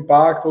 menos, não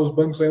impacta, os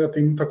bancos ainda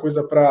têm muita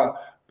coisa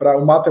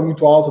o mato é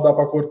muito alto, dá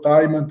para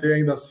cortar e manter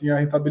ainda assim a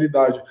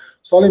rentabilidade.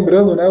 Só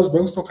lembrando, né, os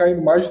bancos estão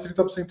caindo mais de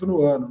 30%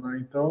 no ano,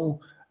 né? Então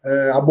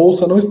a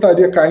bolsa não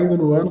estaria caindo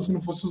no ano se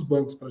não fosse os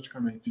bancos,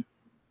 praticamente.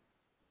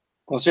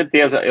 Com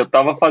certeza. Eu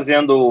estava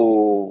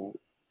fazendo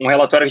um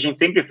relatório que a gente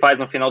sempre faz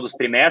no final dos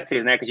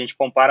trimestres, né, que a gente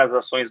compara as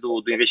ações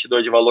do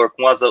investidor de valor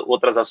com as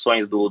outras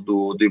ações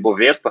do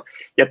Ibovespa,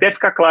 e até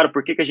ficar claro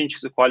por que a gente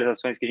escolhe as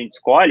ações que a gente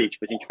escolhe,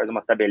 tipo, a gente faz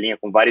uma tabelinha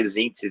com vários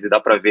índices e dá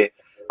para ver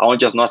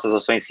aonde as nossas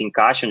ações se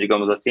encaixam,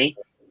 digamos assim,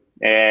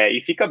 e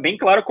fica bem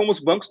claro como os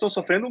bancos estão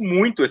sofrendo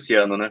muito esse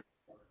ano, né?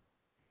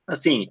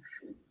 Assim,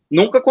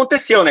 nunca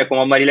aconteceu, né?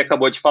 Como a Marília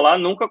acabou de falar,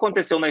 nunca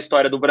aconteceu na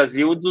história do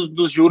Brasil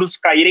dos juros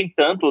caírem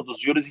tanto, ou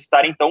dos juros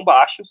estarem tão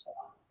baixos.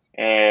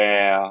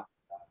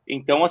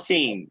 Então,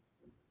 assim,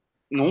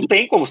 não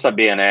tem como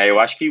saber, né? Eu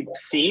acho que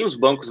sim, os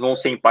bancos vão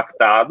ser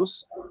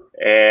impactados,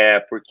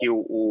 porque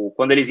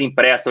quando eles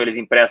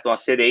emprestam a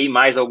CDI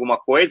mais alguma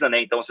coisa, né?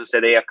 Então, se o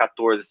CDI é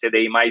 14,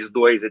 CDI mais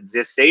 2 é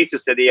 16, se o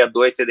CDI é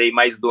 2, CDI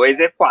mais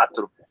 2 é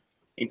 4.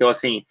 Então,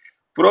 assim,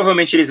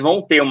 provavelmente eles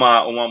vão ter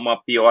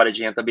uma piora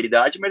de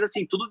rentabilidade, mas,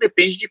 assim, tudo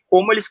depende de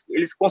como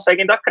eles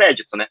conseguem dar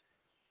crédito, né?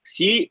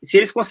 Se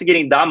eles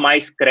conseguirem dar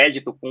mais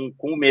crédito com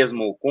o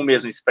mesmo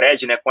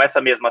spread, né, com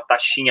essa mesma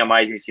taxinha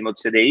mais em cima do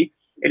CDI,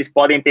 eles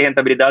podem ter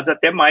rentabilidades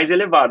até mais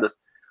elevadas.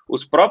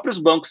 Os próprios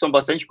bancos são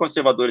bastante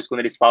conservadores quando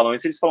eles falam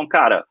isso, eles falam,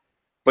 cara,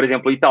 por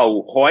exemplo,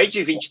 Itaú, ROI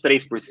de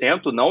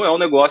 23% não é um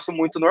negócio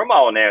muito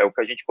normal, né, é o que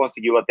a gente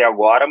conseguiu até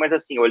agora, mas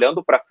assim,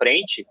 olhando para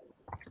frente,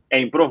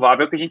 é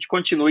improvável que a gente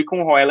continue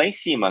com o ROI lá em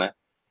cima,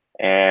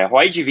 né.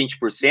 ROI de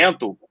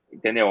 20%,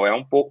 entendeu, é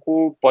um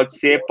pouco, pode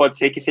ser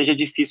que seja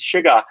difícil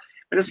chegar.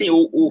 Mas, assim,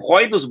 o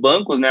ROI dos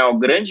bancos, né, a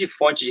grande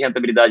fonte de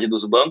rentabilidade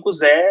dos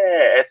bancos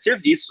é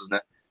serviços, né,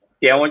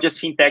 que é onde as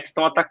fintechs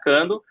estão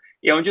atacando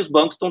e é onde os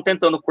bancos estão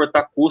tentando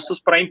cortar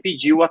custos para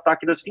impedir o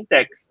ataque das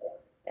fintechs.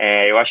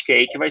 Eu acho que é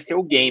aí que vai ser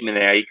o game,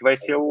 né, aí que vai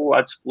ser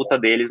a disputa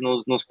deles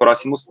nos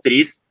próximos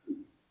tris,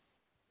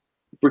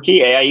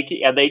 porque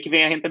é daí que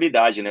vem a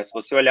rentabilidade, né, se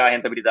você olhar a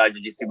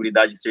rentabilidade de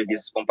seguridade de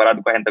serviços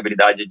comparado com a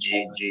rentabilidade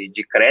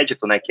de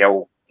crédito, né, que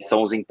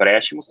são os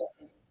empréstimos,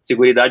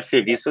 seguridade de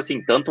serviço,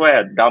 assim, tanto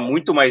dá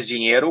muito mais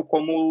dinheiro,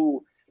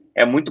 como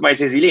é muito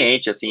mais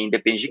resiliente, assim,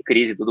 depende de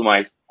crise e tudo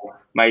mais.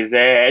 Mas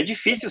é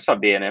difícil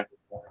saber, né?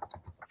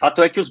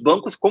 Fato é que os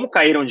bancos, como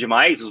caíram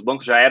demais, os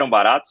bancos já eram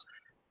baratos,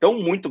 estão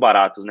muito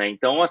baratos, né?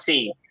 Então,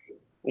 assim,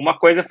 uma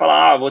coisa é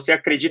falar, você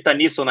acredita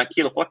nisso ou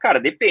naquilo? Fala, cara,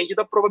 depende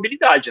da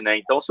probabilidade, né?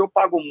 Então, se eu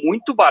pago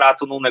muito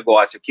barato num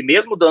negócio, que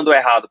mesmo dando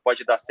errado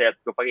pode dar certo,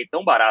 porque eu paguei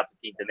tão barato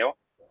aqui, entendeu?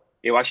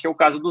 Eu acho que é o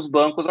caso dos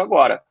bancos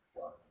agora.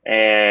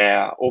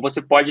 Ou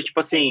você pode, tipo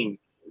assim,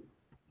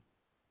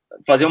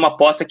 fazer uma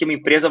aposta que uma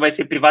empresa vai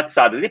ser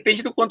privatizada.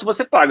 Depende do quanto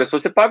você paga. Se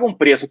você paga um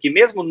preço que,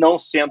 mesmo não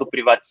sendo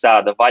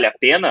privatizada, vale a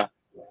pena,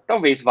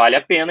 talvez valha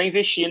a pena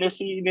investir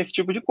nesse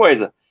tipo de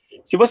coisa.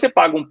 Se você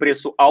paga um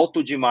preço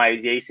alto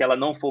demais e aí, se ela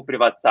não for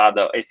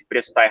privatizada, esse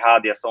preço está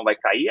errado e a ação vai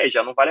cair, aí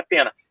já não vale a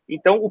pena.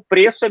 Então, o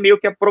preço é meio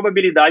que a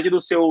probabilidade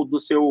do seu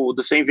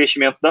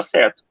investimento dar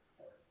certo.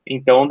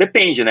 Então,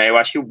 depende, né? Eu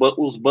acho que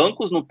os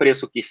bancos no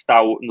preço que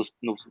está,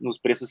 nos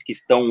preços que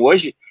estão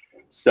hoje,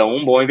 são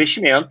um bom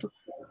investimento.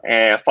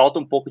 Falta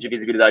um pouco de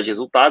visibilidade de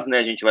resultados, né?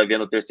 A gente vai ver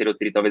no terceiro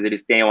tri, talvez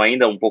eles tenham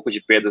ainda um pouco de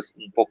perdas,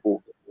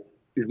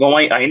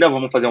 ainda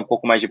vamos fazer um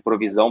pouco mais de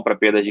provisão para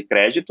perda de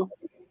crédito,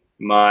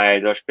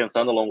 mas eu acho que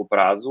pensando a longo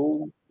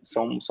prazo,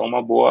 são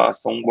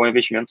um bom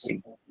investimento,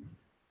 sim.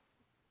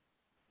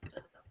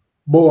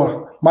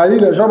 Boa.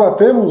 Marília, já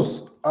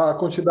batemos a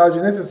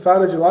quantidade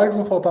necessária de likes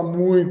ou falta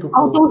muito?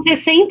 Faltam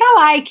 60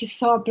 likes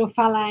só para eu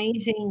falar, hein,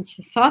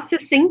 gente? Só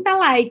 60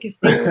 likes.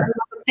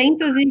 Tem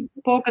 900 e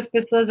poucas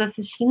pessoas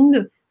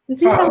assistindo.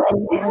 60 likes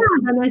não é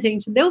nada, né,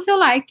 gente? Dê o seu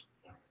like.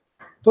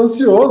 Tô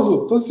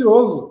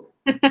ansioso.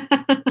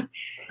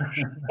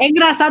 É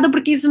engraçado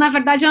porque isso, na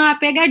verdade, é uma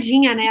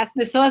pegadinha, né? As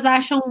pessoas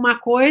acham uma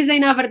coisa e,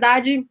 na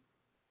verdade,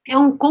 é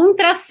um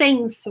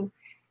contrassenso.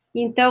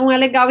 Então, é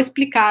legal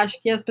explicar.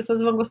 Acho que as pessoas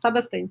vão gostar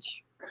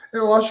bastante.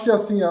 Eu acho que,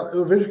 assim,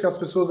 eu vejo que as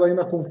pessoas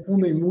ainda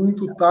confundem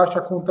muito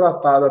taxa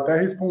contratada. Até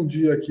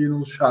respondi aqui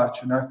no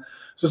chat, né?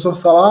 As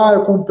pessoas falam,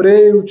 eu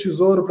comprei o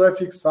Tesouro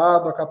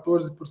pré-fixado a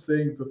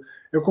 14%.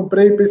 Eu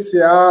comprei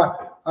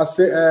IPCA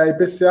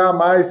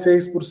mais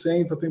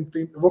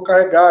 6%. Eu vou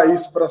carregar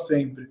isso para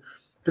sempre.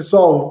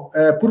 Pessoal,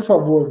 por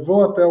favor,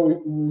 vão até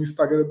o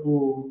Instagram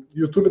do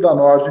YouTube da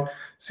Nord,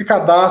 se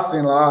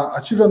cadastrem lá,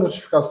 ativem a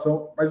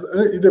notificação,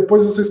 e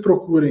depois vocês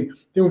procurem.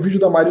 Tem um vídeo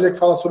da Marília que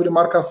fala sobre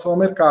marcação ao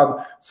mercado.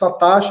 Essa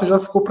taxa já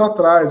ficou para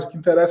trás, o que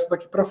interessa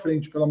daqui para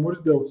frente, pelo amor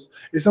de Deus.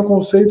 Esse é um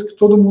conceito que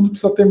todo mundo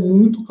precisa ter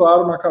muito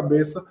claro na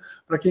cabeça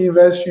para quem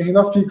investe em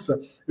renda fixa.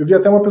 Eu vi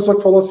até uma pessoa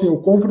que falou assim, eu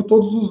compro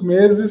todos os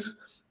meses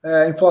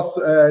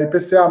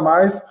IPCA+,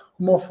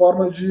 uma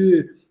forma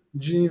de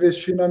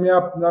investir na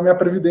minha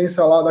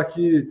previdência lá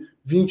daqui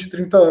 20,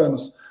 30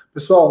 anos.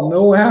 Pessoal,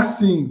 não é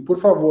assim. Por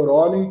favor,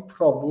 olhem, por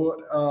favor,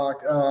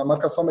 a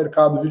marcação ao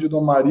mercado, o vídeo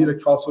da Marília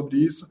que fala sobre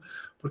isso,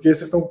 porque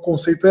vocês estão com o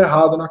conceito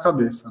errado na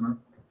cabeça, né?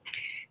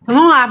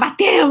 Vamos lá,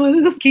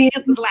 batemos nos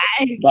 500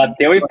 likes.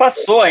 Bateu e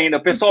passou ainda.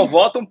 O pessoal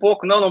vota um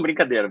pouco. Não,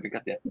 brincadeira.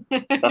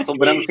 Tá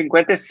sobrando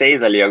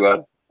 56 ali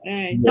agora.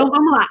 Então,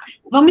 vamos lá.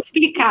 Vamos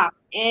explicar.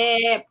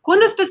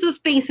 Quando as pessoas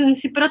pensam em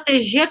se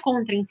proteger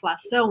contra a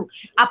inflação,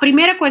 a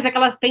primeira coisa que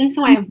elas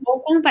pensam é: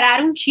 vou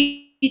comprar um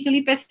título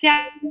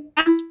IPCA.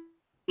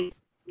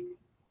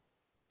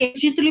 O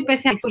título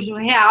IPCA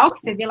real, que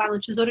você vê lá no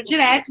Tesouro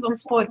Direto,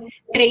 vamos supor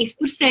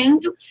 3%,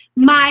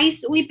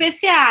 mais o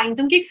IPCA.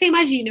 Então, o que você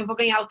imagina? Eu vou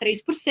ganhar o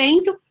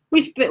 3%,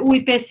 o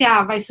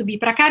IPCA vai subir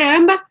pra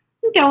caramba,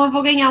 então eu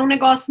vou ganhar um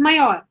negócio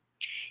maior.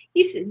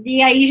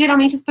 E aí,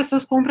 geralmente, as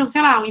pessoas compram,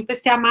 sei lá, um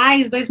IPCA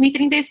mais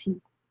 2035.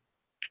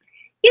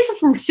 Isso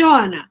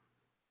funciona?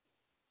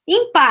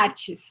 Em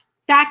partes,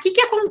 tá? O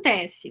que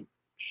acontece?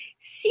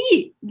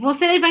 Se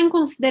você levar em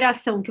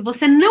consideração que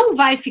você não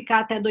vai ficar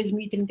até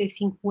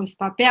 2035 com esse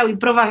papel, e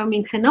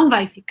provavelmente você não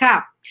vai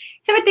ficar,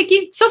 você vai ter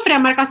que sofrer a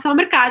marcação ao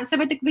mercado, você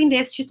vai ter que vender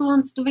esse título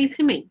antes do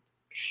vencimento.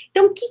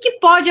 Então, o que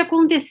pode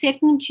acontecer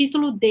com um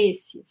título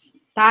desses?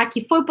 Tá?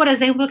 Que foi, por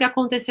exemplo, o que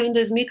aconteceu em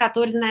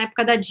 2014, na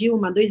época da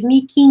Dilma,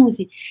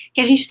 2015,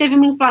 que a gente teve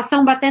uma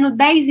inflação batendo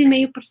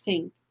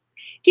 10,5%. O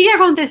que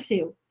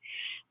aconteceu?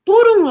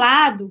 Por um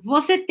lado,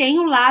 você tem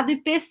o lado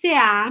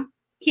IPCA,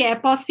 que é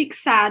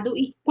pós-fixado,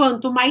 e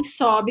quanto mais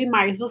sobe,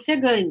 mais você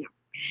ganha.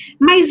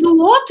 Mas o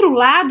outro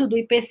lado do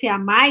IPCA+,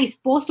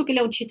 posto que ele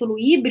é um título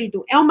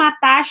híbrido, é uma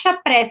taxa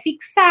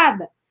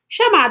pré-fixada,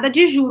 chamada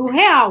de juro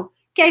real,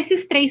 que é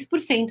esses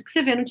 3% que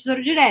você vê no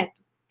Tesouro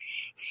Direto.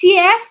 Se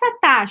essa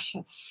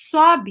taxa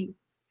sobe,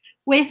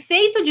 o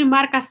efeito de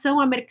marcação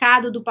a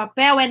mercado do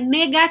papel é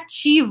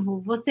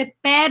negativo, você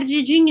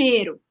perde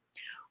dinheiro.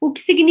 O que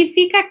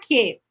significa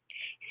que,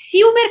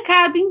 se o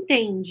mercado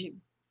entende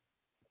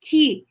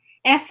que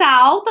essa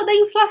alta da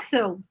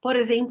inflação, por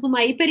exemplo,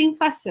 uma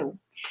hiperinflação,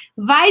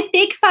 vai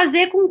ter que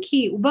fazer com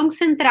que o Banco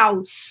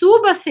Central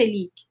suba a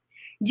Selic,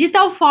 de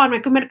tal forma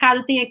que o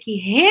mercado tenha que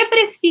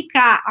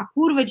reprecificar a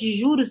curva de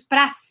juros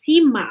para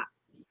cima,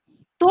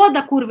 toda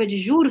a curva de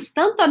juros,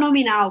 tanto a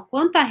nominal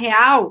quanto a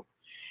real,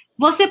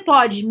 você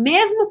pode,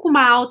 mesmo com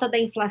uma alta da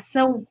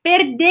inflação,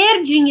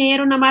 perder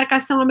dinheiro na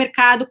marcação a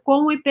mercado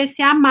com o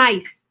IPCA+,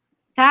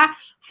 tá?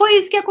 Foi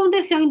isso que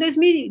aconteceu em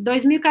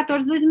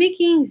 2014,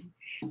 2015.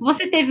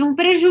 Você teve um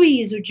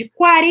prejuízo de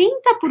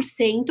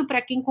 40%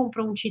 para quem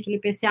comprou um título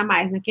IPCA+,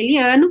 naquele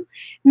ano,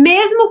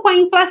 mesmo com a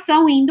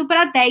inflação indo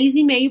para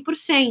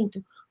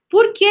 10,5%.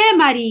 Por quê,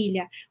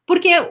 Marília?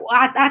 Porque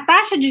a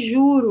taxa de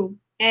juro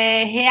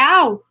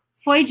real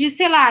foi de,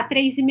 sei lá,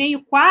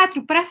 3,5%,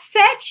 4% para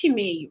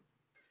 7,5%,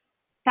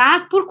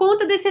 tá? Por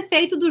conta desse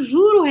efeito do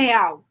juro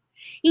real.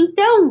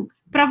 Então,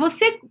 para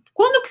você,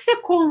 quando que você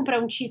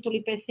compra um título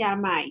IPCA+,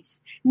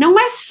 não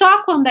é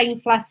só quando a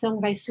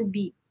inflação vai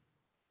subir,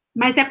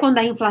 mas é quando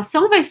a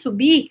inflação vai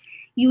subir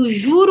e o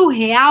juro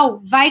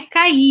real vai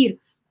cair.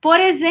 Por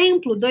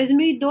exemplo,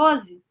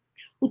 2012,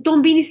 o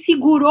Tombini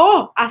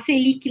segurou a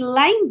Selic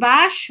lá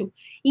embaixo,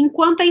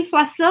 enquanto a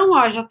inflação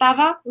já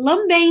estava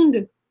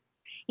lambendo.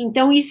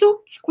 Então,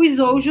 isso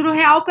squeezou o juro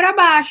real para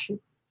baixo.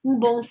 Um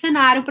bom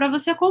cenário para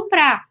você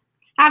comprar.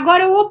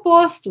 Agora, o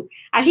oposto.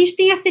 A gente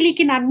tem a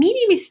Selic na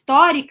mínima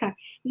histórica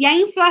e a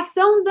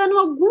inflação dando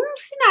alguns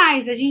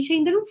sinais. A gente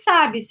ainda não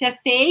sabe se é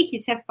fake,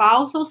 se é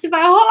falso ou se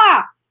vai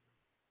rolar.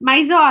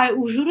 Mas,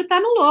 o juro está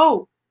no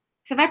low.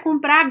 Você vai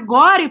comprar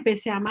agora o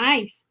IPCA+,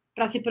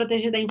 para se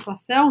proteger da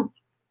inflação?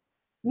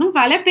 Não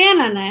vale a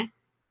pena, né?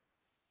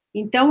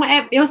 Então,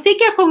 eu sei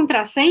que é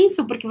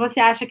contrassenso, porque você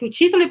acha que o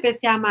título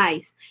IPCA+,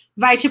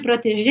 vai te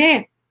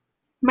proteger,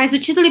 mas o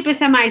título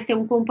IPCA+, tem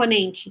um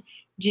componente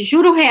de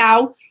juro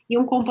real e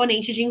um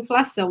componente de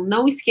inflação.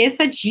 Não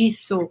esqueça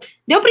disso.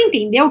 Deu para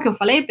entender o que eu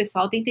falei,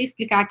 pessoal? Tentei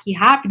explicar aqui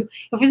rápido.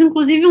 Eu fiz,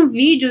 inclusive, um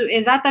vídeo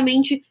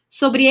exatamente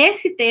sobre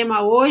esse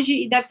tema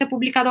hoje e deve ser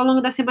publicado ao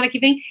longo da semana que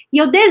vem. E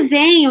eu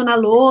desenho na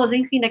lousa,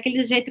 enfim,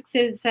 daquele jeito que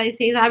vocês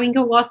sabem que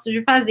eu gosto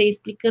de fazer,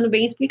 explicando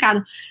bem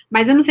explicado.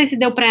 Mas eu não sei se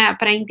deu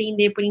para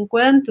entender por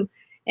enquanto.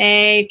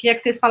 Eu queria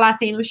que vocês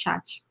falassem aí no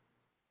chat.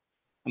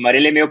 A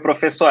Marília é meio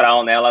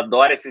professoral, né? Ela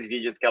adora esses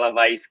vídeos que ela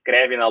vai e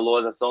escreve na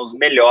lousa, são os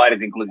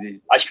melhores,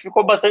 inclusive. Acho que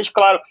ficou bastante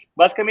claro.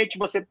 Basicamente,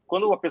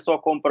 quando uma pessoa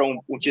compra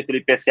um título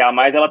IPCA+,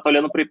 ela está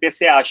olhando para o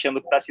IPCA, achando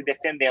que está se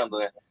defendendo,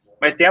 né?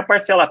 Mas tem a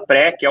parcela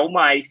pré, que é o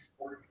mais.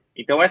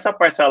 Então, essa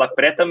parcela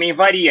pré também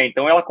varia.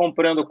 Então, ela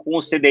comprando com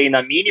o CDI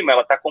na mínima,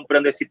 ela está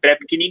comprando esse pré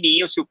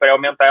pequenininho. Se o pré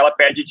aumentar, ela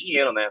perde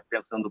dinheiro, né?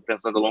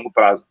 Pensando a longo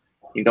prazo.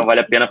 Então, vale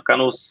a pena ficar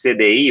no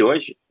CDI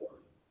hoje?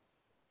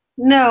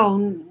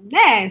 Não,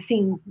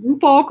 sim, um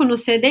pouco no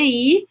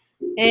CDI,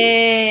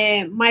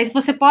 mas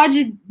você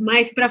pode,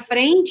 mais para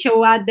frente,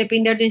 ou a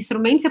depender do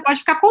instrumento, você pode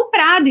ficar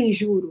comprado em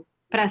juro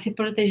para se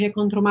proteger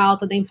contra uma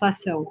alta da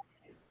inflação.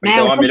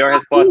 Então, né? A melhor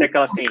resposta é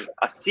aquela assim,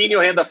 assine o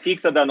renda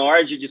fixa da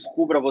Nord e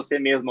descubra você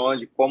mesmo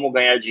como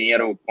ganhar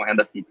dinheiro com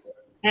renda fixa.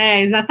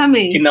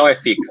 Exatamente. Que não é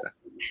fixa.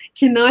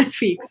 Que não é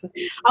fixa.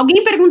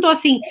 Alguém perguntou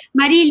assim,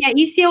 Marília,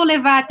 e se eu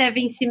levar até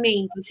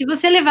vencimento? Se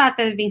você levar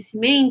até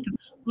vencimento,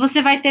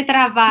 você vai ter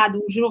travado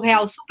um juro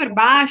real super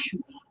baixo,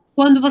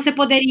 quando você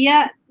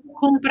poderia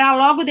comprar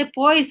logo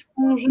depois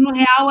com um juro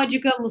real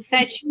digamos,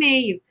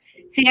 7,5.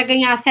 Você ia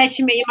ganhar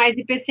 7,5 mais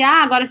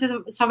IPCA, agora você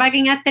só vai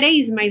ganhar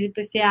 3 mais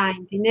IPCA,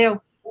 entendeu?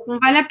 Não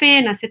vale a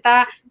pena, você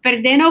está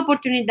perdendo a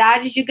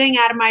oportunidade de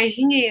ganhar mais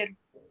dinheiro.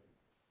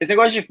 Esse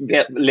negócio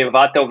de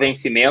levar até o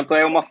vencimento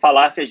é uma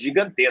falácia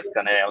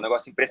gigantesca, né? É um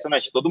negócio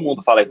impressionante. Todo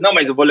mundo fala isso. Não,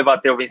 mas eu vou levar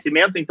até o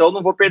vencimento, então eu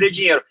não vou perder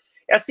dinheiro.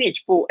 É assim,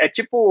 tipo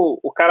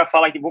o cara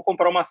fala que vou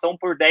comprar uma ação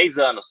por 10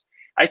 anos.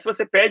 Aí se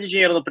você perde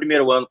dinheiro no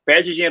primeiro ano,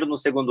 perde dinheiro no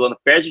segundo ano,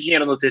 perde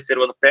dinheiro no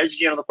terceiro ano, perde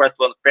dinheiro no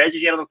quarto ano, perde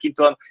dinheiro no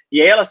quinto ano,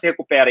 e aí ela se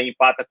recupera e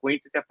empata com o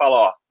índice, você fala,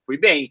 ó, fui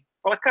bem.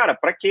 Fala, cara,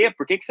 pra quê?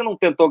 Por que você não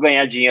tentou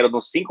ganhar dinheiro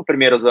nos 5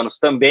 primeiros anos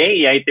também,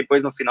 e aí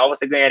depois no final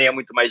você ganharia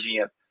muito mais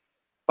dinheiro?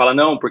 Fala,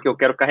 não, porque eu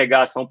quero carregar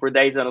a ação por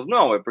 10 anos.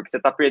 Não, é porque você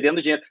está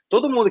perdendo dinheiro.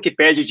 Todo mundo que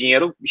perde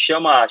dinheiro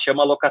chama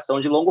alocação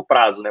de longo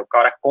prazo, né? O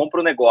cara compra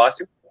o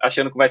negócio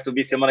achando que vai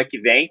subir semana que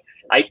vem,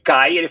 aí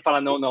cai e ele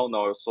fala, não,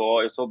 eu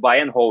sou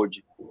buy and hold.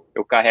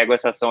 Eu carrego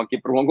essa ação aqui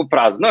por longo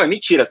prazo. Não, é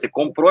mentira, você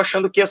comprou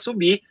achando que ia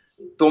subir,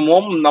 tomou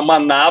uma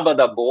naba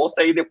da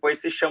bolsa e depois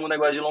você chama o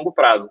negócio de longo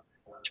prazo.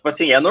 Tipo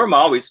assim, é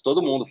normal isso,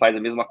 todo mundo faz a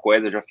mesma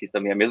coisa, eu já fiz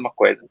também a mesma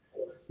coisa.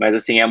 Mas,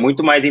 assim, é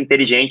muito mais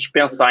inteligente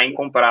pensar em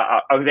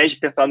comprar, ao invés de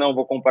pensar, não,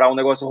 vou comprar um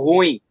negócio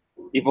ruim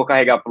e vou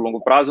carregar por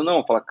longo prazo,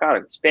 não, fala, cara,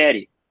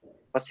 espere,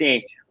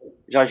 paciência,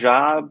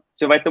 já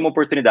você vai ter uma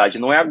oportunidade,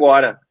 não é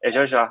agora, é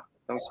já,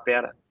 então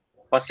espera.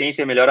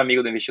 Paciência é o melhor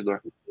amigo do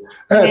investidor.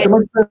 Tem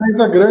uma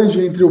diferença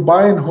grande entre o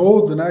buy and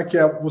hold, né, que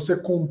é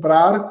você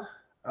comprar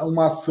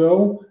uma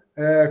ação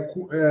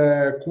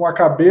com a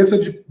cabeça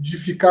de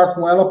ficar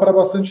com ela para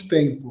bastante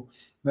tempo,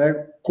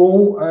 né?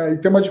 E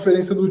tem uma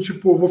diferença do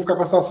tipo, eu vou ficar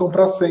com essa ação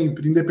para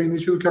sempre,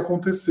 independente do que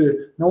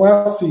acontecer. Não é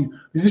assim.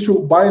 Existe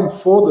o buy and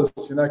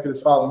foda-se, né, que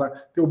eles falam, né?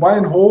 Tem o buy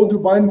and hold e o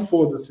buy and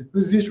foda-se.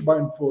 Não existe o buy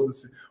and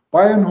foda-se.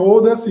 Buy and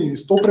hold é assim,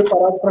 estou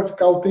preparado para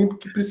ficar o tempo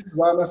que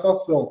precisar nessa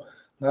ação,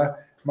 né?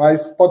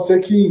 Mas pode ser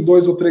que em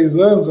 2 ou 3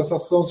 anos essa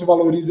ação se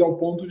valorize ao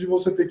ponto de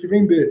você ter que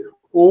vender,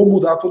 ou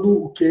mudar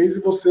todo o case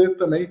e você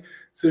também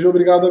seja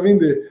obrigado a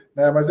vender,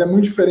 né? Mas é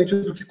muito diferente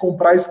do que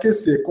comprar e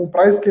esquecer.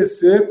 Comprar e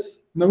esquecer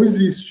não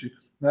existe,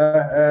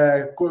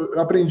 né? Eu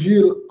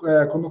aprendi,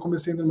 quando eu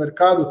comecei no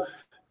mercado,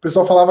 o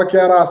pessoal falava que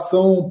era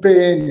ação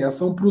PN,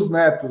 ação para os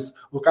netos.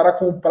 O cara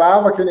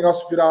comprava, aquele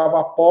negócio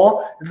virava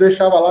pó e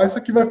deixava lá, isso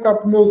aqui vai ficar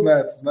para os meus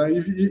netos, né?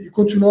 E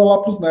continua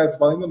lá para os netos,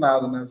 valendo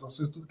nada, né? As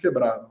ações tudo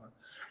quebrado,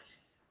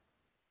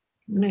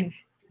 né?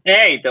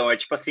 Então, é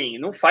tipo assim,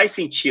 não faz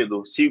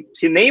sentido.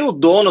 Se nem o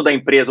dono da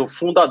empresa, o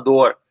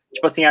fundador,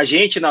 tipo assim, a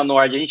gente na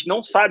Nord, a gente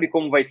não sabe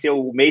como vai ser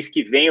o mês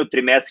que vem, o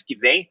trimestre que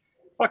vem.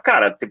 Fala,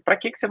 cara, pra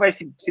que você vai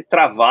se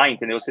travar,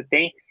 entendeu? Você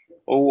tem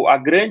a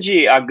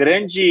grande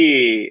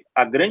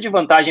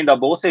vantagem da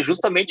bolsa é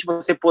justamente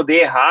você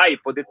poder errar e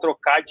poder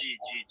trocar de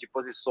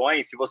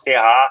posições. Se você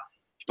errar,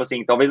 tipo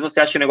assim, talvez você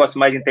ache o negócio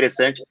mais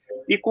interessante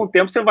e com o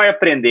tempo você vai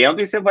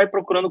aprendendo e você vai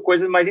procurando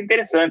coisas mais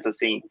interessantes,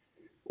 assim.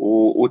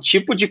 O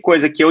tipo de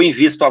coisa que eu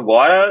invisto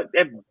agora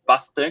é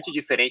bastante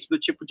diferente do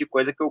tipo de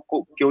coisa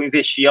que eu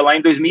investia lá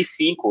em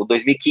 2005,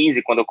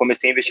 2015, quando eu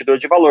comecei a investidor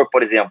de valor,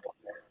 por exemplo.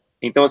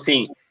 Então,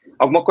 assim,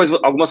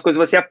 algumas coisas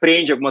você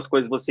aprende, algumas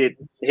coisas você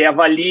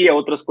reavalia,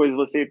 outras coisas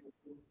você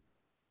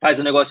faz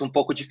um negócio um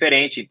pouco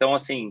diferente. Então,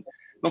 assim,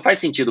 não faz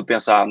sentido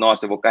pensar,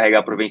 nossa, eu vou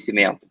carregar para o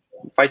vencimento.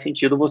 Não faz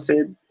sentido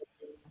você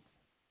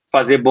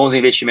fazer bons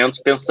investimentos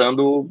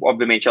pensando,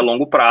 obviamente, a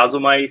longo prazo,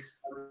 mas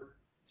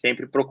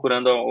sempre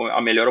procurando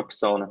a melhor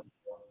opção, né?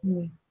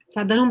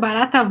 Tá dando um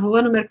barata voa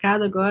no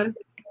mercado agora.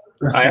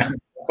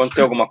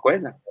 Aconteceu alguma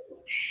coisa?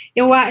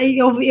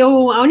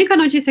 A única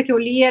notícia que eu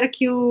li era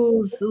que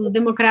os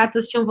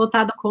democratas tinham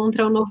votado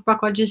contra o novo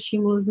pacote de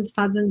estímulos nos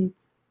Estados Unidos.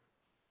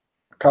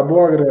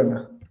 Acabou a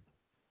grana.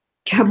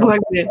 Acabou a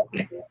grana.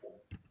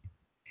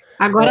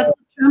 Agora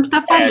o Trump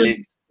tá falando.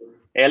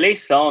 É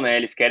eleição, né?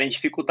 Eles querem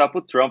dificultar para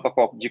o Trump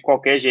de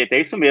qualquer jeito. É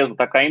isso mesmo,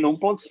 tá caindo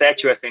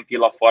 1,7 o S&P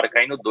lá fora,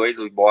 caindo 2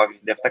 o Ibov.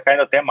 Deve estar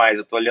caindo até mais,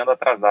 eu tô olhando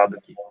atrasado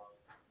aqui.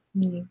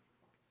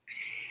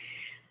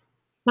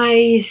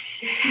 Mas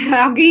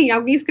alguém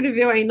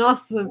escreveu aí,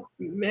 nossa,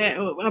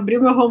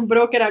 abriu meu home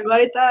broker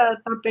agora e tá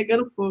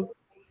pegando fogo.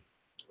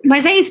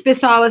 Mas é isso,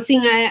 pessoal, assim,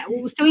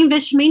 o seu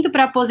investimento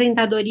para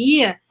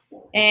aposentadoria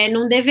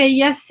não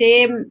deveria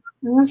ser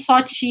um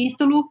só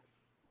título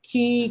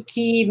que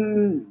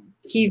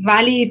que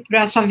vale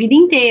para a sua vida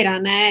inteira,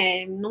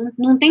 né?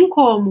 Não tem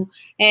como.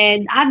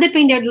 A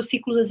depender dos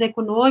ciclos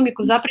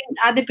econômicos,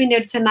 a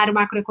depender do cenário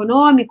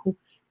macroeconômico,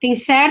 tem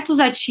certos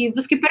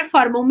ativos que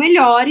performam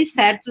melhor e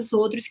certos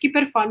outros que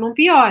performam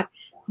pior.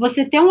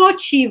 Você ter um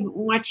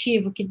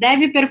ativo que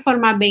deve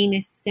performar bem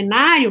nesse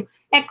cenário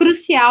é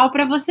crucial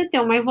para você ter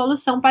uma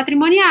evolução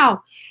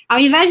patrimonial. Ao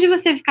invés de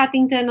você ficar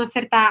tentando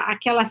acertar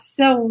aquela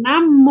ação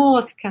na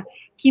mosca,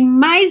 que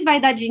mais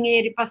vai dar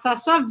dinheiro e passar a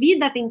sua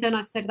vida tentando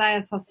acertar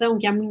essa ação,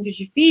 que é muito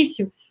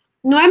difícil,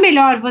 não é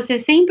melhor você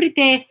sempre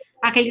ter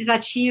aqueles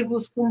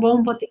ativos com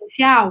bom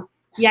potencial?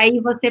 E aí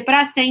você,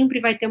 para sempre,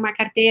 vai ter uma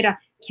carteira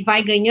que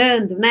vai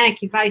ganhando, né?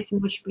 Que vai se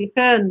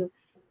multiplicando.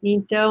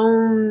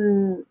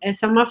 Então,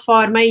 essa é uma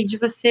forma aí de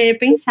você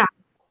pensar.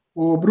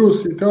 Ô,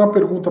 Bruce, tem uma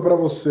pergunta para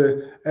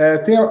você.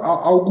 Tem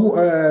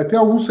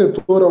algum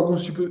setor,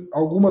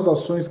 algumas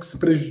ações que se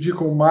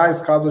prejudicam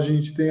mais caso a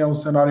gente tenha um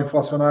cenário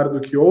inflacionário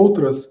do que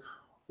outras,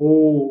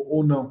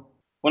 ou não?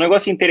 Um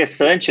negócio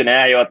interessante,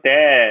 né?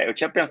 Eu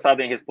tinha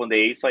pensado em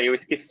responder isso, aí eu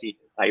esqueci.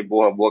 Aí,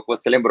 boa que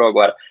você lembrou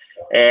agora.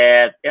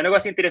 Um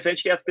negócio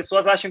interessante que as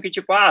pessoas acham que,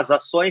 tipo, as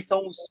ações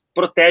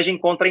protegem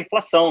contra a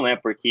inflação, né?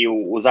 Porque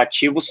os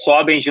ativos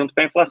sobem junto com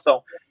a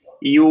inflação.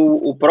 E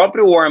o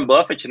próprio Warren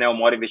Buffett, né, o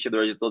maior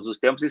investidor de todos os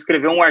tempos,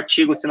 escreveu um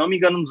artigo, se não me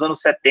engano, nos anos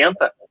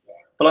 70,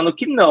 falando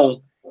que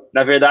não.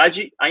 Na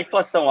verdade, a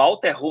inflação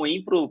alta é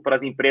ruim para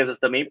as empresas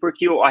também,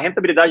 porque a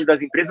rentabilidade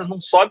das empresas não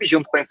sobe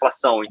junto com a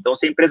inflação. Então,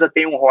 se a empresa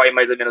tem um ROI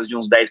mais ou menos de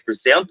uns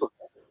 10%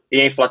 e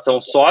a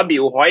inflação sobe,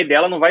 o ROI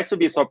dela não vai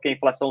subir só porque a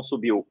inflação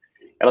subiu.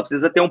 Ela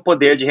precisa ter um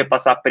poder de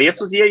repassar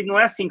preços e aí não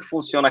é assim que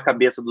funciona a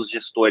cabeça dos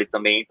gestores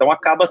também. Então,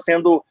 acaba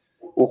sendo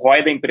o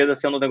ROI da empresa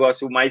sendo um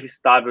negócio mais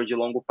estável de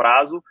longo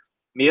prazo.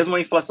 Mesmo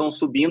a inflação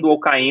subindo ou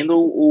caindo,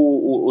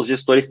 os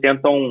gestores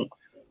tentam,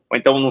 ou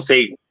então, não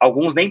sei,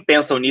 alguns nem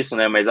pensam nisso,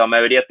 né? Mas a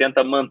maioria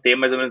tenta manter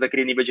mais ou menos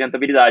aquele nível de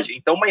rentabilidade.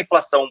 Então, uma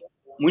inflação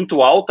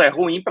muito alta é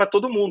ruim para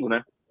todo mundo,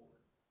 né?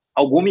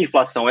 Alguma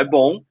inflação é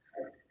bom,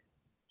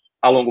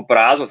 a longo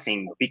prazo,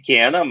 assim,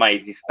 pequena,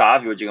 mas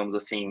estável, digamos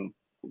assim,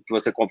 que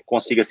você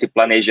consiga se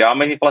planejar,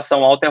 mas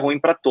inflação alta é ruim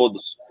para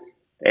todos.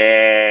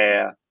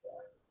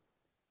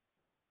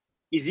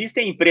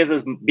 Existem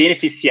empresas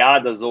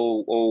beneficiadas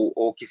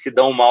ou que se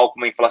dão mal com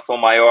uma inflação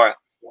maior?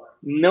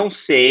 Não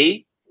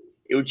sei.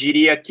 Eu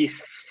diria que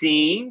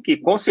sim, que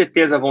com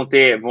certeza vão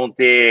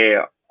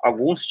ter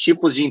alguns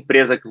tipos de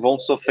empresa que vão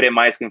sofrer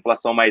mais com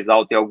inflação mais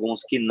alta e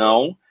alguns que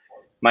não,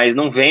 mas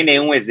não vem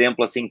nenhum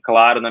exemplo assim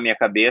claro na minha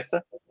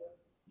cabeça.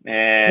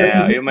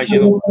 Eu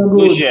imagino,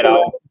 no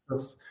geral...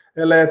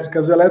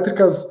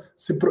 Elétricas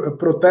se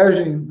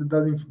protegem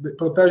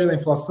da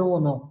inflação ou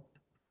não?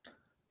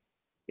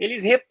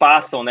 Eles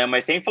repassam, né?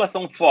 Mas se a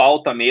inflação for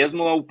alta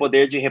mesmo, o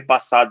poder de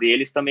repassar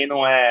deles também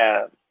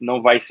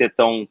não vai ser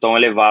tão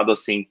elevado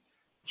assim.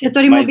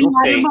 Setor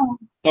imobiliário é bom.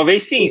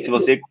 Talvez sim, se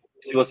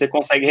você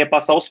consegue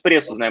repassar os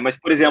preços, né? Mas,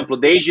 por exemplo,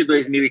 desde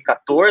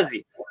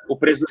 2014, o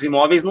preço dos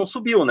imóveis não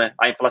subiu, né?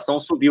 A inflação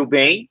subiu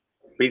bem,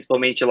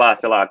 principalmente lá,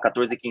 sei lá,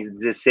 14, 15,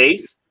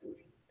 16,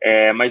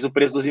 mas o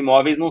preço dos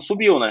imóveis não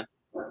subiu, né?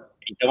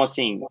 Então,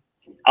 assim...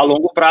 A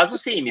longo prazo,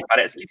 sim, me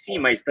parece que sim,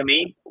 mas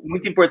também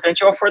muito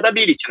importante é o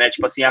affordability, né?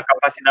 Tipo assim, a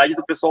capacidade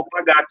do pessoal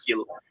pagar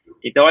aquilo.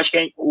 Então, acho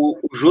que o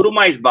juro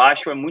mais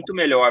baixo é muito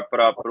melhor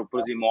para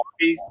os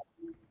imóveis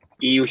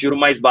e o juro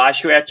mais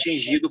baixo é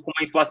atingido com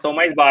uma inflação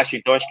mais baixa.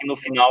 Então, acho que no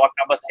final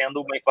acaba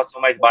sendo uma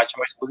inflação mais baixa,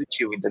 mais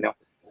positiva, entendeu?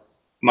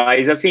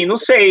 Mas, assim, não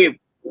sei,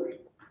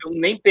 eu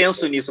nem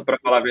penso nisso, para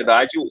falar a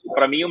verdade.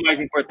 Para mim, o mais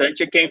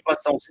importante é que a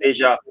inflação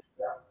seja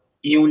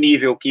em um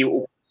nível que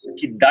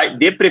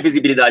dê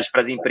previsibilidade para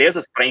as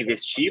empresas, para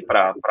investir,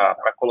 para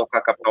colocar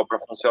capital para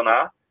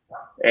funcionar,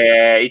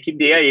 e que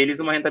dê a eles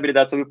uma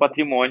rentabilidade sobre o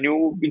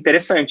patrimônio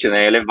interessante,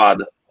 né,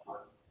 elevada.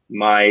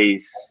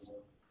 Mas,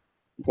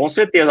 com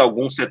certeza,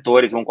 alguns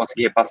setores vão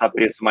conseguir repassar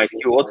preço mais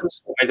que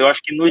outros, mas eu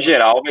acho que, no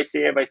geral, vai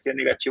ser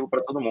negativo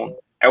para todo mundo.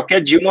 É o que a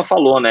Dilma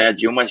falou, né, a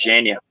Dilma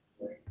gênia.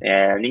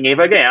 Ninguém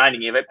vai ganhar,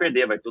 ninguém vai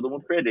perder, vai todo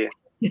mundo perder.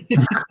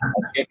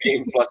 A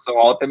inflação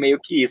alta é meio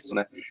que isso,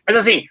 né? Mas,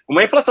 assim,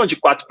 uma inflação de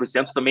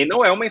 4% também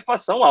não é uma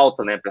inflação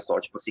alta, né, pessoal?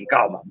 Tipo assim,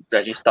 calma,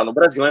 a gente tá no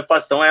Brasil, a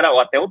inflação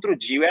até outro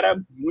dia era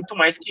muito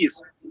mais que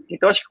isso.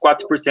 Então, acho que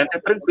 4% é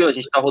tranquilo. A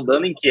gente tá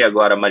rodando em que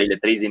agora, Marília?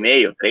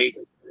 3,5%? 3%?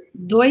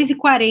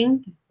 2,40%.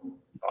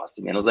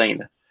 Nossa, menos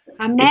ainda.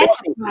 A média...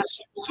 Então,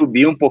 assim,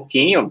 subir um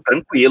pouquinho,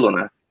 tranquilo,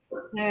 né?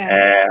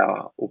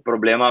 O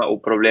problema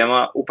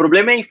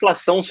é a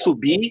inflação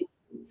subir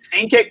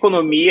sem que a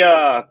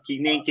economia, que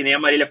nem a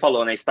Marília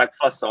falou, né,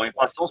 estagflação, a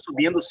inflação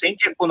subindo sem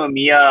que a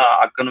economia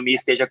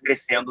esteja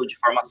crescendo de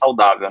forma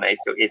saudável, né,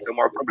 esse é o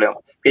maior problema,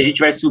 porque a gente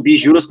vai subir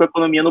juros com a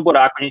economia no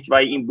buraco, a gente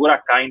vai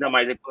emburacar ainda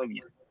mais a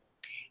economia.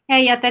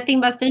 E até tem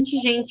bastante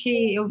gente,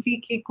 eu vi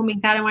que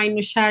comentaram aí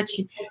no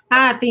chat,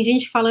 tem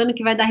gente falando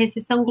que vai dar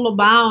recessão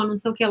global, não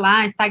sei o que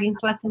lá,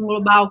 estagflação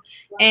global,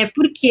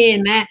 por quê,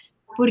 né?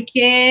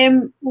 Porque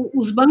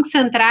os bancos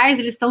centrais,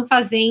 eles estão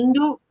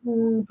fazendo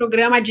um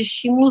programa de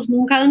estímulos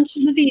nunca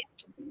antes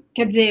visto.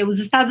 quer dizer, os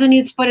Estados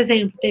Unidos, por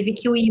exemplo, teve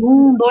QE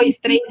 1, 2,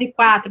 3 e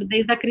 4,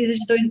 desde a crise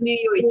de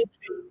 2008.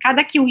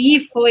 Cada QE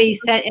foi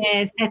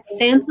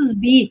 700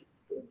 bi.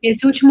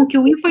 Esse último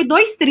QE foi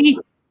 2 tri.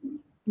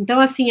 Então,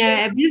 assim,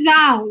 é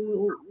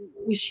bizarro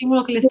o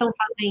estímulo que eles estão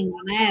fazendo,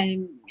 né?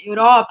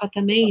 Europa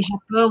também,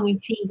 Japão,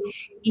 enfim.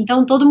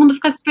 Então, todo mundo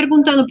fica se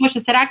perguntando, poxa,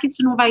 será que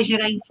isso não vai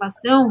gerar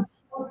inflação?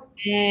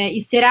 E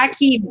será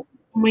que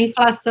uma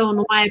inflação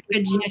numa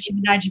época de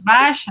atividade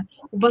baixa,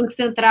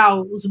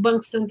 os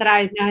bancos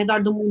centrais, né, ao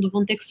redor do mundo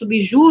vão ter que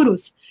subir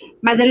juros,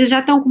 mas eles já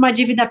estão com uma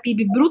dívida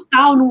PIB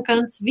brutal, nunca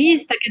antes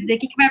vista, quer dizer, o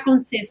que vai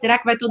acontecer? Será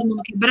que vai todo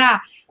mundo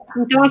quebrar?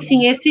 Então,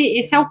 assim,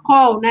 esse é o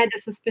call, né,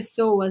 dessas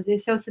pessoas,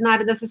 esse é o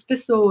cenário dessas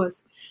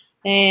pessoas.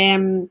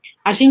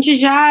 A gente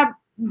já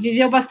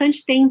viveu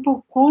bastante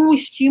tempo com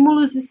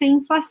estímulos e sem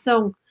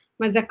inflação,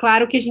 mas é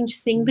claro que a gente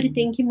sempre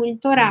tem que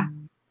monitorar.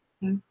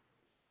 Né?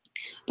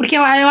 Porque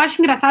eu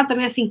acho engraçado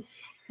também, assim,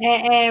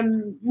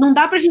 não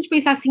dá para a gente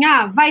pensar assim,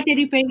 vai ter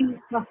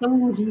hiperinflação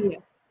um dia.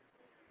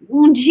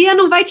 Um dia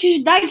não vai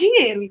te dar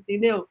dinheiro,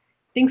 entendeu?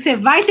 Tem que ser,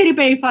 vai ter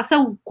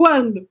hiperinflação?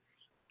 Quando?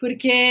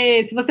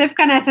 Porque se você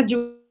ficar nessa de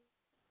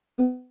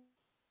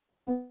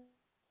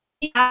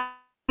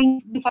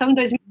inflação em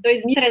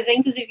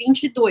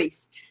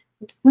 2.322,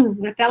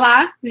 até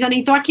lá, já nem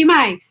estou aqui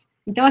mais.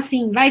 Então,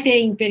 assim, vai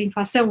ter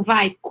hiperinflação?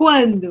 Vai.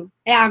 Quando?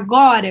 É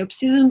agora? Eu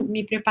preciso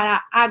me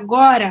preparar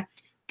agora?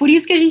 Por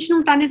isso que a gente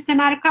não está nesse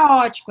cenário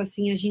caótico,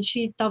 assim,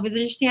 talvez a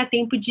gente tenha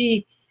tempo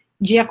de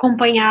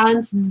acompanhar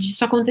antes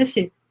disso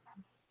acontecer.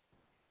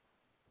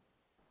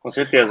 Com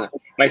certeza.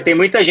 Mas tem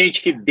muita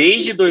gente que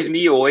desde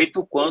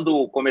 2008,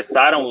 quando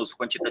começaram os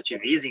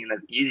quantitative easing,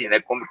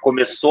 né,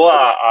 começou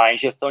a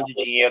injeção de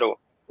dinheiro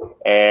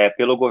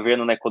pelo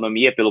governo na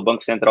economia, pelo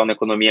Banco Central na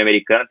economia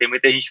americana, tem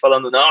muita gente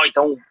falando, não,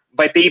 então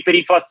vai ter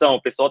hiperinflação.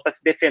 O pessoal está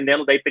se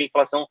defendendo da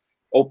hiperinflação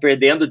ou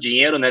perdendo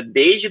dinheiro, né,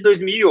 desde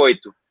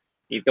 2008.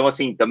 Então,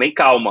 assim, também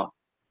calma.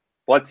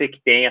 Pode ser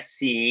que tenha,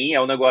 sim,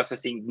 é um negócio,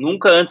 assim,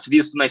 nunca antes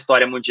visto na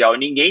história mundial.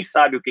 Ninguém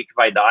sabe o que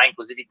vai dar,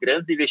 inclusive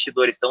grandes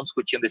investidores estão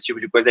discutindo esse tipo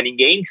de coisa.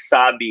 Ninguém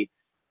sabe,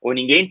 ou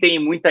ninguém tem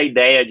muita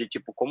ideia de,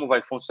 tipo, como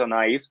vai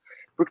funcionar isso,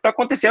 porque está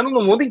acontecendo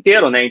no mundo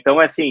inteiro, né? Então,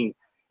 assim,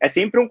 é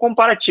sempre um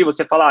comparativo.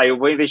 Você fala, eu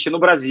vou investir no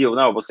Brasil.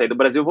 Não, eu vou sair do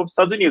Brasil, eu vou para os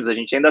Estados Unidos. A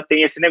gente ainda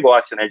tem esse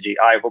negócio, né, de,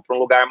 eu vou para um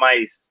lugar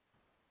mais...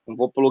 Não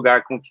vou para um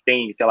lugar com que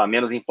tem, sei lá,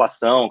 menos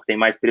inflação, que tem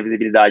mais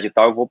previsibilidade e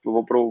tal, eu vou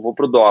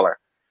pro dólar.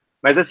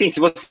 Mas, assim, se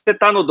você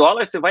está no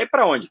dólar, você vai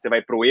para onde? Você vai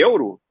para o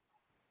euro?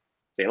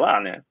 Sei lá,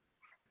 né?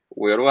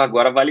 O euro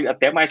agora vale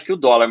até mais que o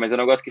dólar, mas é um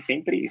negócio que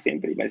sempre...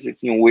 Mas,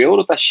 assim, o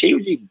euro tá cheio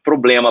de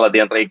problema lá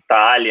dentro. A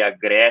Itália, a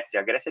Grécia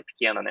é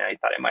pequena, né? A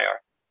Itália é maior.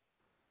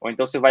 Ou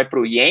então você vai para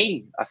o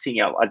ien,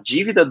 assim, a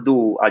dívida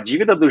do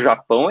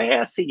Japão é,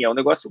 assim, é um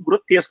negócio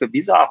grotesco, é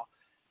bizarro.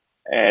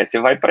 Você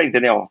vai para,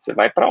 entendeu? Você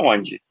vai para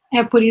onde?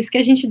 É por isso que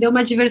a gente deu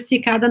uma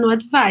diversificada no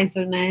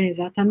advisor, né?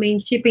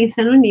 Exatamente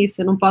pensando nisso.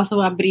 Eu não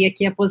posso abrir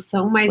aqui a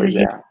posição, mas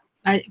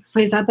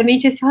foi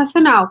exatamente esse o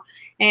racional.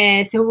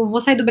 Se eu vou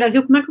sair do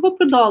Brasil, como é que eu vou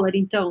para o dólar,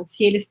 então?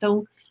 Se eles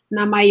estão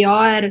na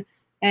maior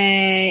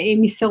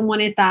emissão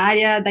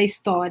monetária da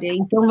história.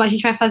 Então, a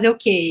gente vai fazer o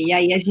quê? E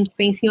aí a gente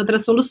pensa em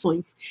outras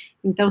soluções.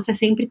 Então, você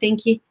sempre tem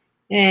que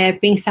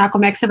pensar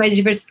como é que você vai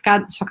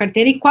diversificar a sua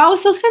carteira e qual o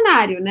seu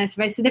cenário, né? Você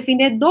vai se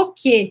defender do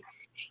quê?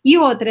 E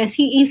outra,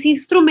 esse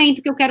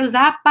instrumento que eu quero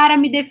usar para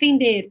me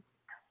defender,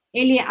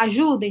 ele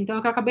ajuda? Então, é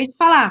o que eu acabei de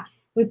falar.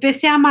 O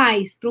IPCA+,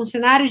 para um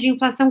cenário de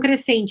inflação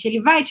crescente,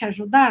 ele vai te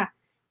ajudar?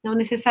 Não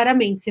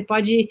necessariamente. Você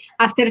pode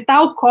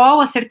acertar o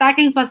call, acertar que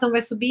a inflação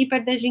vai subir e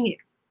perder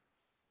dinheiro.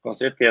 Com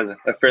certeza.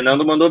 O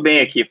Fernando mandou bem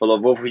aqui, falou,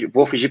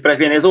 vou fugir para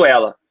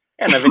Venezuela.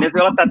 Na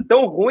Venezuela tá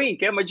tão ruim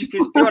que é mais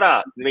difícil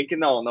piorar. Bem que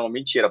não,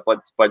 mentira,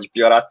 pode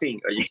piorar sim.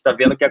 A gente tá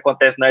vendo o que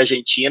acontece na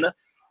Argentina,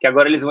 que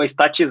agora eles vão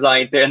estatizar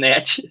a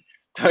internet.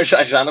 Então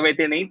já não vai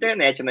ter nem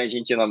internet na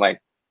Argentina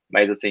mais.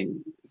 Mas, assim,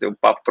 esse é um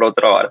papo para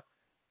outra hora.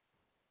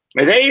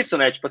 Mas é isso,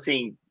 né? Tipo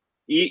assim,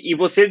 e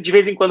você, de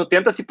vez em quando,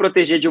 tenta se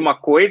proteger de uma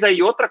coisa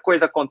e outra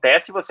coisa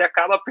acontece e você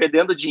acaba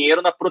perdendo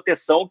dinheiro na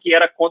proteção que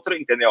era contra,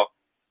 entendeu?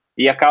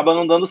 E acaba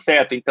não dando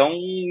certo. Então,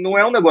 não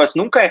é um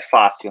negócio, nunca é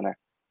fácil, né?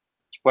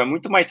 Tipo, é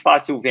muito mais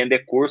fácil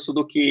vender curso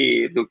do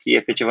que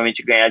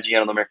efetivamente ganhar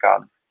dinheiro no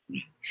mercado.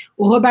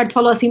 O Roberto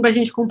falou assim para a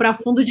gente comprar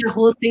fundo de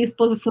arroz sem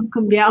exposição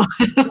cambial.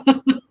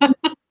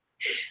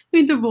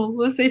 Muito bom,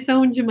 vocês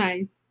são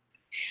demais.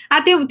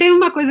 Tem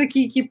uma coisa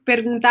que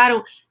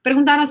perguntaram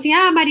assim,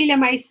 Marília,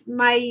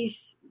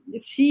 mas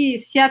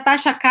se a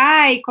taxa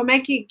cai, como é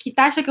que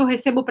taxa que eu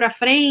recebo para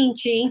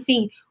frente,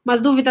 enfim, umas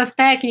dúvidas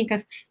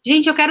técnicas.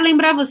 Gente, eu quero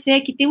lembrar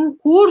você que tem um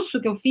curso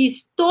que eu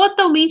fiz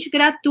totalmente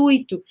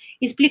gratuito,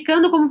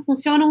 explicando como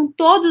funcionam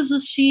todos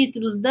os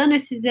títulos, dando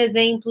esses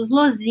exemplos,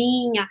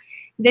 lozinha,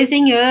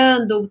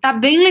 desenhando, tá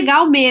bem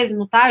legal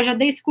mesmo, tá? Eu já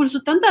dei esse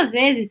curso tantas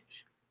vezes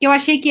que eu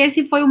achei que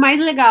esse foi o mais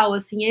legal,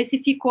 assim,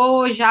 esse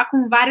ficou já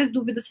com várias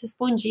dúvidas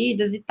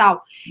respondidas e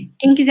tal.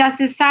 Quem quiser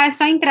acessar, é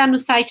só entrar no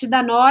site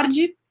da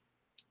Nord,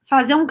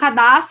 fazer um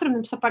cadastro,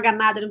 não precisa pagar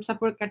nada, não precisa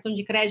pôr cartão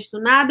de crédito,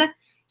 nada,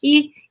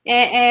 e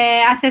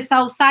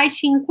acessar o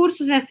site em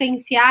cursos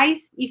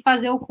essenciais e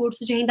fazer o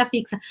curso de renda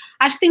fixa.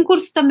 Acho que tem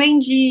curso também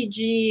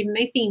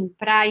enfim,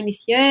 para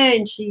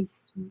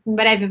iniciantes, em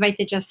breve vai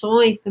ter de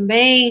ações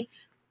também,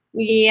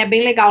 e é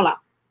bem legal lá.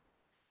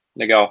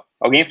 Legal.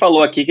 Alguém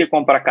falou aqui que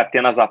comprar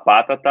Catena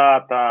Zapata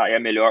é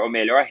o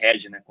melhor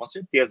hedge, né? Com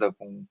certeza,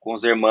 com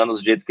os hermanos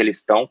do jeito que eles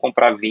estão,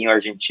 comprar vinho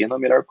argentino é a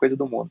melhor coisa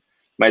do mundo.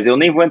 Mas eu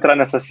nem vou entrar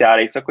nessa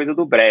seara, isso é coisa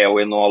do Bré, o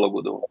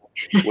enólogo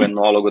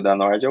da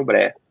Nord é o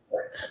Bré.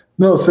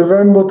 Não, você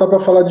vai me botar para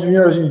falar de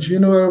vinho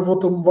argentino, eu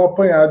vou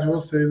apanhar de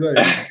vocês aí.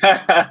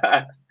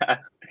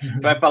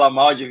 Você vai falar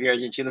mal de vinho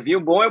argentino? Vinho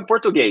bom é o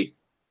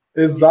português.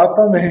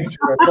 Exatamente.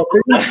 Só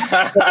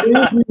tem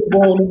um vinho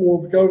bom no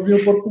mundo, que é o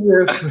vinho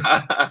português.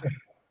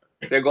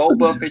 Isso é igual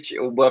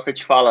o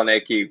Buffett fala, né?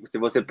 Que se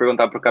você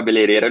perguntar para o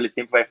cabeleireiro, ele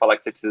sempre vai falar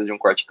que você precisa de um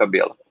corte de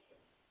cabelo.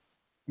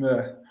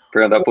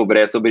 Perguntar para o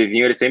Bré sobre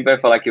vinho, ele sempre vai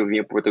falar que o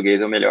vinho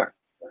português é o melhor.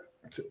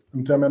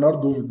 Não tenho a menor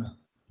dúvida.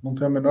 Não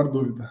tenho a menor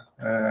dúvida.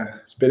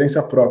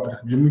 Experiência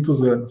própria, de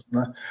muitos anos,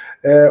 né?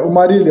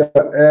 Marília,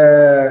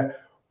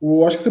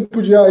 acho que você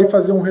podia aí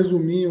fazer um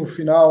resuminho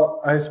final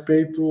a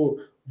respeito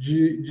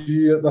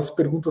das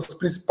perguntas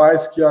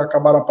principais que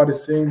acabaram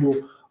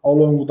aparecendo ao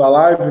longo da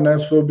live, né?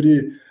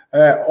 Sobre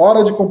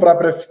hora de comprar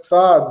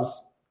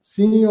pré-fixados,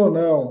 sim ou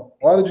não?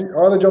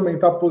 Hora de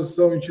aumentar a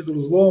posição em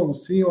títulos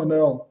longos, sim ou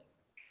não?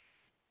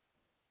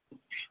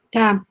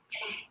 Tá.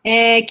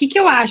 Que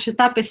eu acho,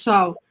 tá,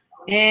 pessoal?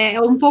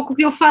 Um pouco o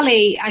que eu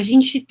falei. A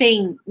gente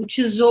tem o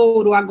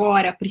Tesouro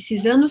agora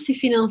precisando se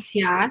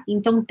financiar,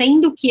 então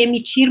tendo que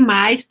emitir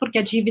mais, porque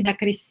a dívida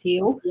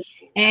cresceu.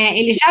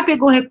 Ele já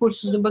pegou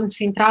recursos do Banco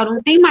Central,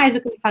 não tem mais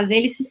o que fazer,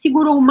 ele se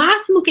segurou o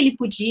máximo que ele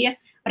podia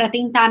para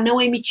tentar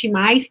não emitir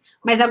mais,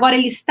 mas agora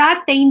ele está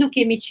tendo que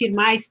emitir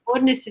mais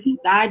por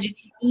necessidade,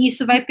 e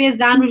isso vai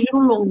pesar no juro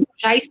longo,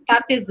 já está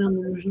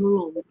pesando no juro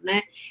longo,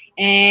 né?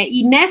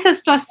 E nessa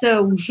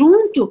situação,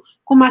 junto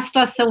com uma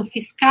situação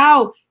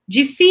fiscal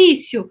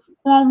difícil,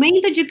 com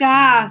aumento de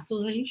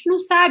gastos, a gente não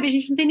sabe, a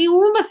gente não tem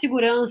nenhuma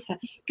segurança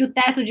que o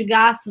teto de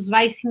gastos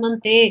vai se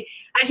manter.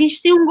 A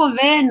gente tem um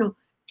governo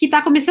que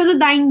está começando a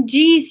dar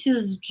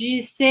indícios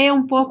de ser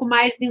um pouco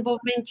mais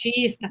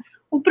desenvolvimentista.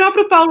 O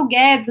próprio Paulo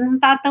Guedes não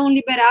está tão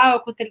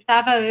liberal quanto ele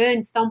estava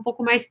antes, está um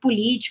pouco mais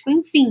político,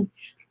 enfim.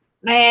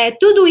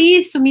 Tudo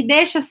isso me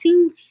deixa,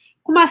 assim,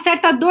 com uma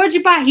certa dor de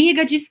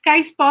barriga de ficar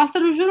exposta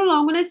no juro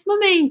longo nesse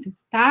momento,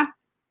 tá?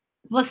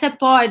 Você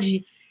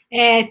pode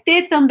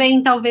ter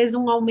também, talvez,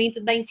 um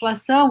aumento da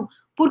inflação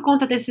por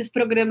conta desses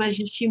programas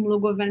de estímulo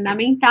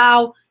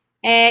governamental.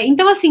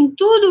 Então, assim,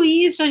 tudo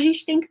isso a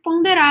gente tem que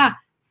ponderar.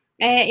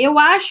 Eu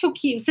acho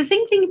que você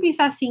sempre tem que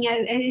pensar assim,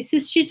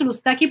 esses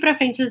títulos daqui para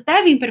frente, eles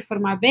devem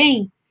performar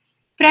bem?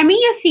 Para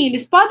mim, assim,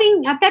 eles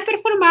podem até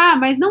performar,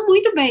 mas não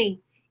muito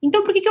bem.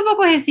 Então, por que eu vou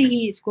correr esse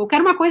risco? Eu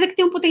quero uma coisa que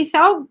tem um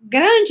potencial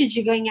grande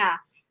de ganhar,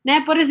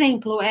 né? Por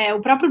exemplo,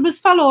 o próprio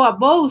Bruce falou, a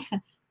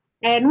Bolsa,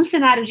 num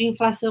cenário de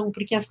inflação,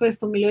 porque as coisas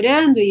estão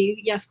melhorando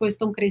e as coisas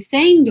estão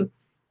crescendo,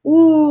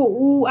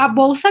 a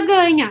Bolsa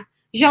ganha,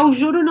 já o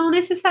juro não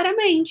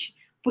necessariamente,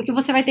 porque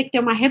você vai ter que ter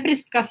uma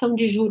reprecificação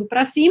de juro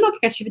para cima,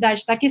 porque a atividade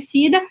está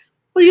aquecida,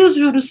 e os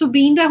juros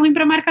subindo é ruim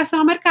para a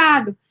marcação a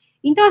mercado.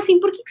 Então, assim,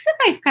 por que você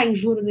vai ficar em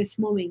juro nesse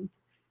momento?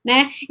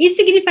 Né? Isso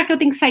significa que eu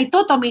tenho que sair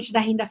totalmente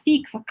da renda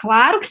fixa?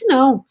 Claro que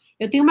não.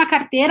 Eu tenho uma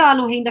carteira lá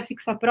no Renda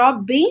Fixa Pro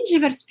bem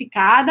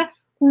diversificada,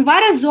 com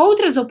várias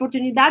outras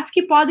oportunidades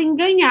que podem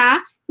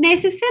ganhar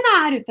nesse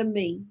cenário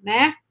também,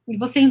 né? E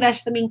você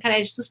investe também em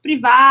créditos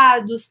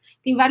privados,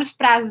 tem vários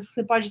prazos que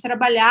você pode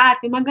trabalhar,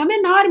 tem uma gama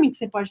enorme que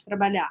você pode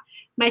trabalhar.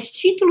 Mas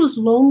títulos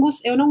longos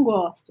eu não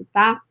gosto,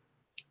 tá?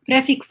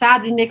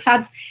 Pré-fixados,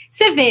 indexados.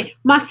 Você vê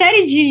uma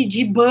série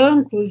de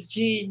bancos,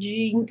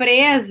 de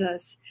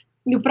empresas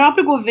e o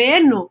próprio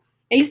governo,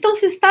 eles estão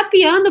se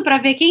estapeando para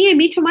ver quem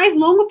emite o mais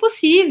longo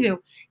possível.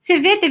 Você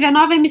vê, teve a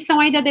nova emissão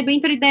aí da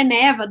debênture da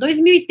Eneva,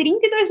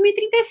 2030 e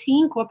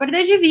 2035, a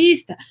perder de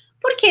vista.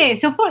 Por quê?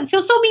 Se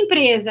eu sou uma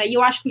empresa e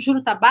eu acho que o juro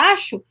está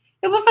baixo,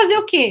 eu vou fazer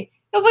o quê?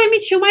 Eu vou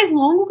emitir o mais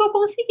longo que eu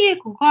conseguir,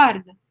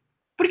 concorda?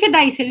 Porque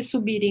daí, se eles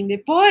subirem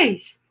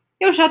depois,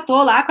 eu já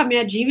estou lá com a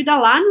minha dívida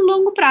lá no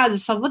longo prazo.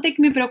 Só vou ter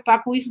que me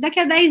preocupar com isso daqui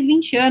a 10,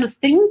 20 anos,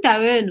 30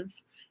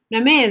 anos, não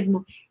é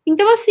mesmo?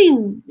 Então,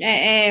 assim,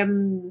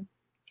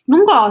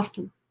 não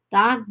gosto,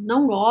 tá?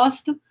 Não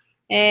gosto.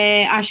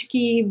 Acho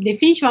que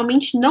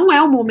definitivamente não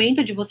é o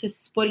momento de você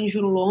se expor em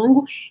juro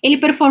longo. Ele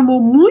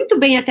performou muito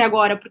bem até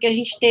agora, porque a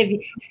gente teve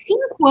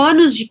 5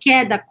 anos de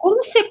queda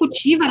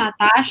consecutiva na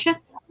taxa,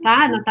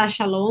 tá? Na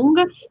taxa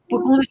longa,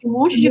 por conta de um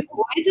monte de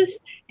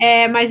coisas,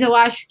 mas eu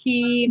acho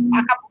que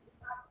acabou.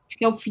 Acho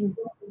que é o fim.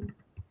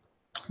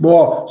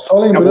 Bom, só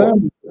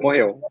lembrando...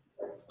 Morreu.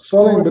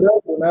 Só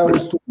lembrando, né, o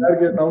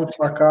Stuttgart, na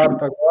última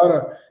carta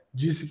agora,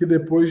 disse que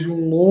depois de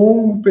um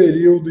longo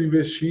período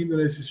investindo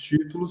nesses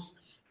títulos,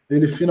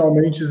 ele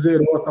finalmente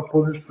zerou essa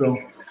posição.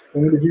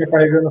 Então, ele vinha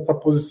carregando essa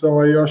posição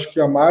aí, eu acho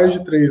que há mais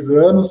de 3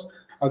 anos,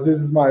 às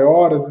vezes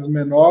maior, às vezes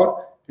menor.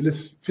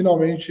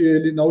 Finalmente,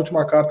 ele na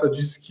última carta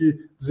disse que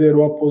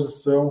zerou a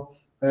posição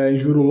em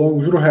juro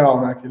longo, juro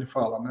real, né, que ele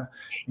fala, né?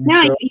 Então...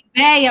 Não,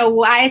 ideia,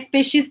 a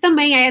SPX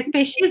também, a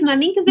SPX não é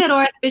nem que zerou,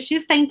 a SPX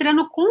está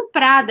entrando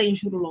comprada em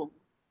juro longo.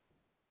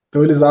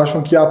 Então eles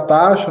acham que a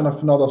taxa, no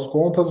final das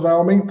contas, vai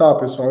aumentar,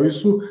 pessoal.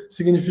 Isso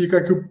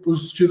significa que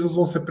os títulos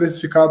vão ser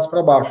precificados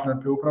para baixo, né,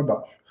 PU para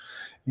baixo.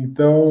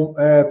 Então,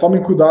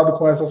 tomem cuidado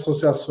com essas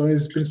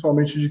associações,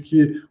 principalmente de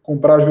que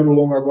comprar juro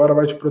longo agora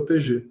vai te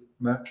proteger,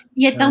 né?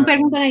 E estão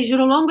perguntando aí,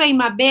 juro longo é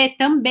IMAB?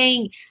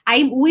 Também.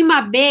 Aí, o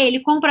IMAB, ele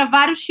compra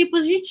vários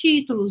tipos de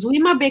títulos. O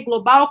IMAB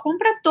global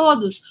compra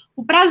todos.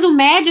 O prazo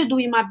médio do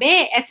IMAB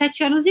é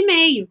 7 anos e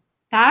meio,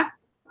 tá?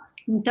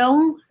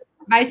 Então,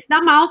 vai se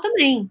dar mal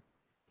também.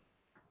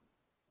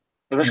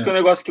 Mas acho que o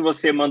negócio que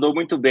você mandou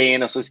muito bem aí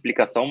na sua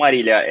explicação,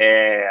 Marília,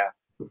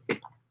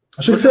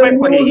 Achei que você vai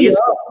correr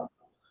risco.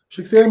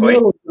 Achei que você ia me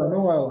elogiar,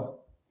 não ela.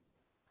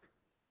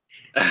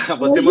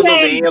 Você mandou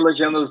bem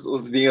elogiando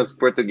os vinhos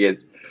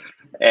portugueses.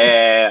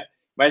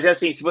 Mas é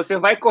assim, se você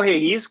vai correr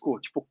risco,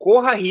 tipo,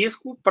 corra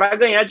risco para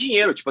ganhar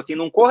dinheiro. Tipo assim,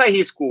 não corra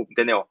risco,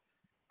 entendeu?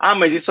 Ah,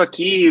 mas isso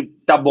aqui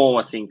tá bom,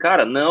 assim.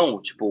 Cara, não.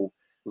 Tipo,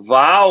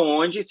 vá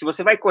onde... Se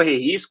você vai correr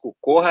risco,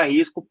 corra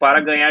risco para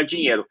ganhar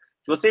dinheiro.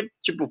 Se você,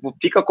 tipo,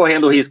 fica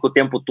correndo risco o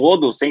tempo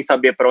todo, sem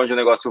saber para onde o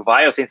negócio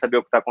vai, ou sem saber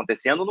o que está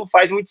acontecendo, não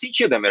faz muito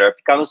sentido. É melhor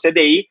ficar no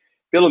CDI,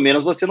 pelo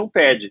menos você não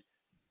perde.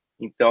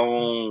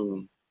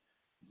 Então...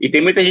 E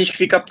tem muita gente que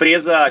fica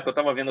presa, que eu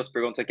estava vendo as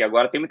perguntas aqui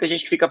agora, tem muita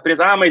gente que fica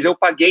presa, mas eu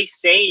paguei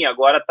 100,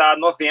 agora está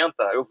 90,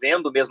 eu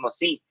vendo mesmo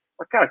assim.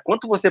 Mas, cara,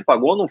 quanto você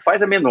pagou não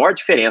faz a menor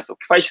diferença. O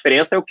que faz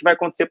diferença é o que vai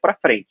acontecer para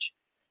frente.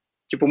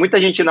 Tipo, muita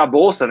gente na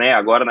bolsa, né,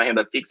 agora na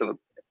renda fixa,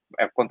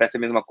 acontece a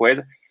mesma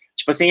coisa.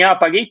 Tipo assim,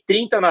 paguei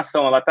 30 na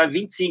ação, ela tá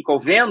 25, eu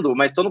vendo,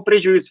 mas estou no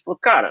prejuízo. Pô,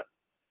 cara,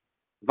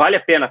 vale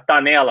a pena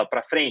estar nela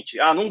para frente?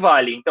 Ah, não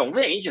vale, então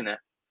vende, né?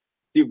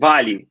 Se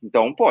vale,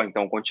 então,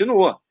 então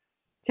continua.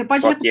 Você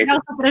pode recuperar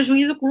o seu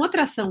prejuízo com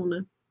outra ação,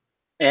 né?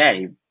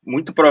 E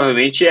muito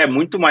provavelmente é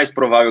muito mais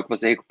provável que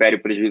você recupere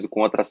o prejuízo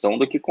com outra ação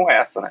do que com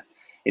essa, né?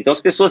 Então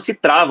as pessoas se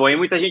travam, aí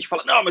muita gente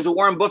fala, não, mas o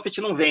Warren Buffett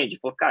não vende.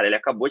 Pô, cara, ele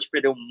acabou de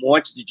perder um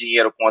monte de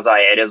dinheiro com as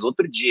aéreas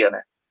outro dia,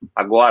 né?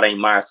 Agora, em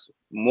março,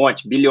 um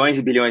monte, bilhões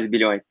e bilhões e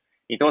bilhões.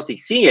 Então, assim,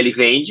 sim, ele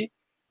vende,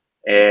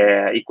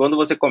 e quando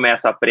você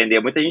começa a aprender,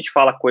 muita gente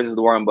fala coisas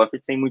do Warren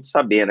Buffett sem muito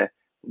saber, né?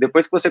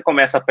 Depois que você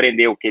começa a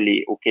aprender o que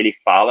ele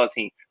fala,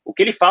 assim, o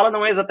que ele fala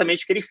não é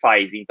exatamente o que ele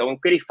faz. Então, o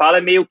que ele fala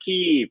é meio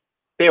que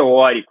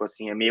teórico,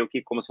 assim, é meio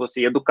que como se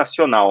fosse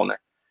educacional, né?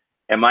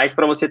 É mais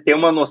para você ter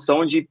uma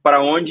noção de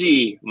para onde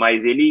ir,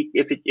 mas ele,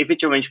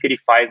 efetivamente, o que ele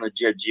faz no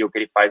dia a dia, o que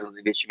ele faz nos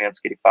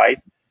investimentos que ele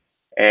faz,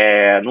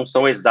 não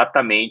são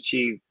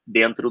exatamente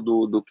dentro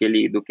do que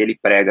ele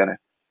prega, né?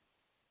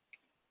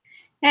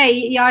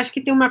 E eu acho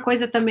que tem uma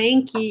coisa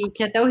também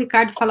que até o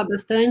Ricardo fala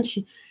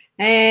bastante,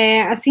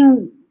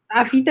 assim,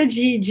 a vida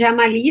de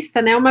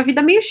analista, né, é uma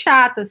vida meio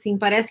chata, assim,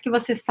 parece que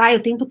você sai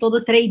o tempo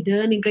todo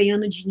tradando e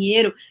ganhando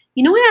dinheiro,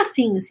 e não é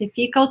assim, você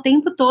fica o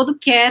tempo todo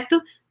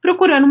quieto,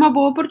 procurando uma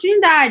boa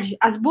oportunidade.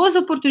 As boas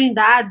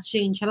oportunidades,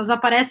 gente, elas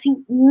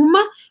aparecem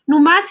uma, no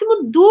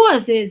máximo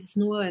 2 vezes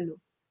no ano,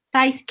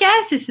 tá?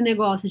 Esquece esse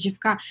negócio de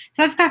ficar,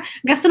 você vai ficar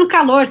gastando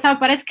calor, sabe,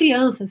 parece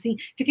criança, assim,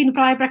 fica indo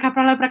pra lá e pra cá,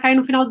 pra lá e pra cá, e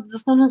no final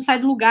das contas não sai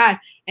do lugar.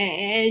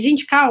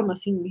 Gente, calma,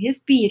 assim,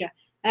 respira.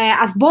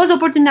 As boas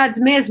oportunidades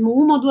mesmo,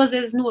 1 ou 2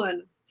 vezes no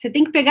ano. Você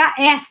tem que pegar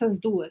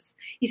essas 2.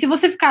 E se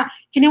você ficar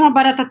que nem uma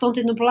barata tonta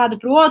indo para um lado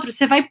para o outro,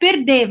 você vai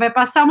perder, vai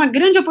passar uma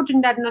grande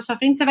oportunidade na sua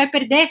frente, você vai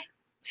perder.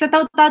 Você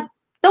tá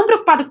tão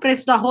preocupado com o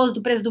preço do arroz,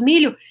 do preço do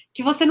milho,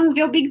 que você não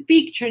vê o big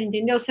picture,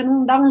 entendeu? Você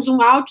não dá um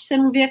zoom out, você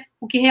não vê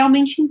o que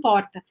realmente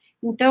importa.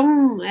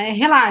 Então,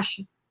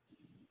 relaxa.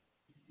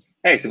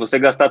 Se você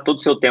gastar todo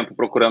o seu tempo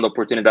procurando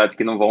oportunidades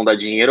que não vão dar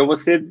dinheiro,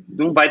 você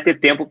não vai ter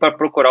tempo para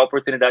procurar a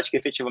oportunidade que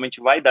efetivamente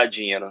vai dar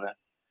dinheiro, né?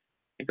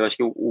 Então, acho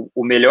que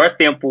o melhor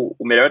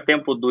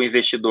tempo do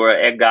investidor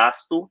é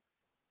gasto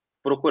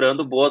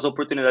procurando boas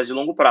oportunidades de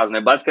longo prazo, né?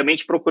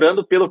 Basicamente,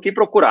 procurando pelo que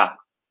procurar.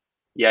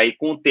 E aí,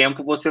 com o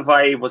tempo, você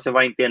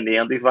vai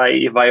entendendo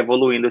e vai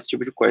evoluindo esse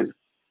tipo de coisa.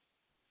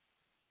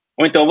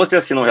 Ou então, você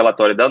assina um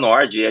relatório da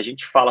Nord e a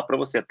gente fala para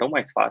você, é tão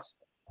mais fácil.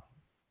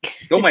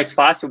 Tão mais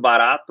fácil,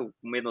 barato,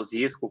 com menos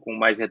risco, com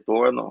mais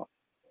retorno.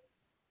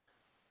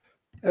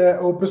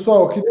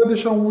 Pessoal, eu queria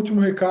deixar um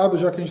último recado,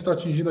 já que a gente está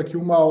atingindo aqui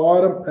 1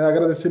 hora,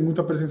 agradecer muito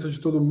a presença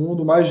de todo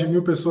mundo, mais de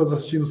 1.000 pessoas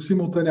assistindo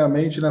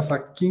simultaneamente nessa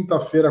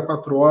quinta-feira,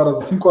 4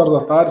 horas, 5 horas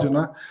da tarde,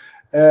 né?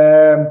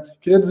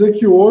 Queria dizer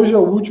que hoje é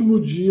o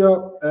último dia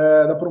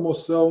da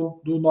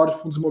promoção do Nord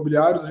Fundos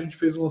Imobiliários. A gente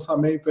fez um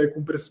lançamento aí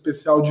com preço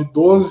especial de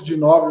 12 de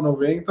R$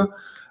 9,90.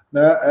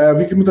 Né? Eu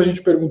vi que muita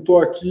gente perguntou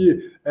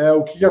aqui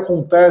o que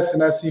acontece,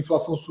 né, se a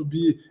inflação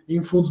subir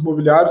em fundos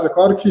imobiliários. É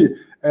claro que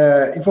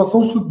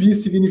inflação subir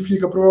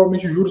significa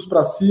provavelmente juros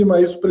para cima,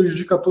 e isso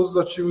prejudica todos os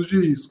ativos de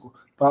risco.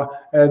 Tá?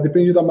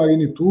 Depende da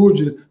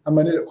magnitude, da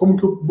maneira como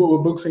que o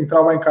Banco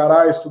Central vai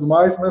encarar isso e tudo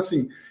mais, mas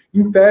assim,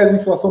 em tese,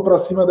 inflação para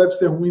cima deve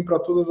ser ruim para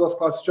todas as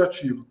classes de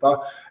ativo,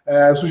 tá?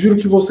 Eu sugiro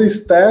que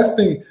vocês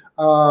testem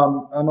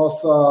a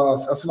nossa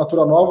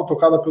assinatura nova,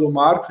 tocada pelo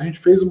Marx. A gente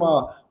fez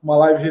uma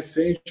live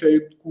recente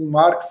aí com o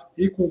Marx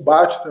e com o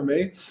BAT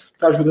também, que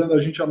está ajudando a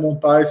gente a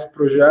montar esse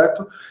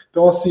projeto.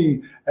 Então,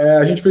 assim,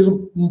 a gente fez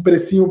um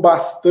precinho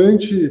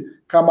bastante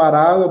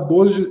camarada,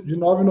 12 de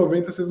R$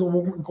 9,90 vocês não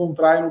vão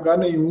encontrar em lugar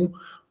nenhum,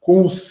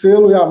 com o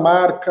selo e a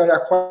marca e a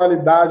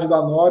qualidade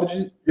da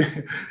Nord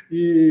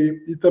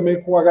e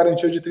também com a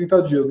garantia de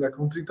 30 dias, né?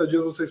 Com 30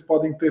 dias vocês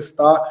podem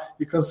testar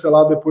e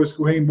cancelar depois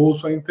que o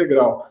reembolso é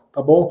integral,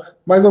 tá bom?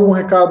 Mais algum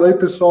recado aí,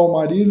 pessoal?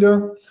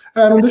 Marília?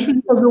 Não deixa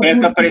de fazer o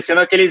curso. Tá parecendo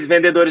aqueles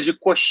vendedores de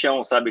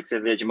colchão, sabe? Que você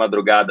vê de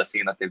madrugada,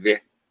 assim, na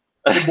TV.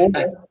 Muito bom,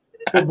 né?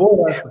 Muito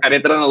bom, né? O cara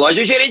entra na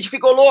loja e o gerente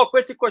ficou louco,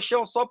 esse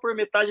colchão só por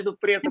metade do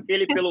preço,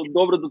 aquele pelo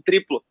dobro do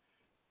triplo.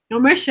 É um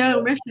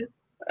merchan.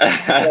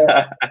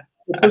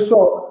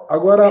 Pessoal,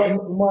 agora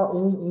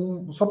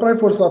só para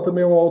reforçar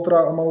também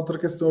uma outra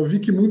questão. Eu vi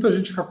que muita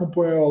gente que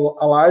acompanhou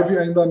a live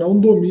ainda não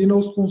domina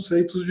os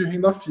conceitos de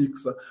renda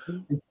fixa.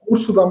 O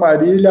curso da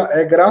Marília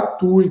é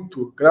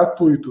gratuito,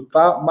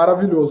 tá?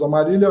 Maravilhoso. A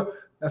Marília,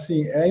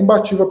 assim, é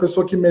imbatível, a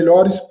pessoa que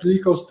melhor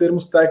explica os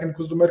termos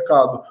técnicos do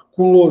mercado,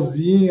 com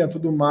lozinha,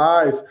 tudo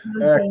mais.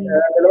 É a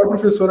melhor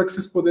professora que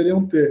vocês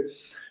poderiam ter.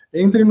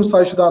 Entrem no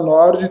site da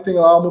Nord, tem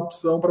lá uma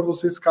opção para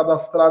vocês se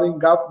cadastrarem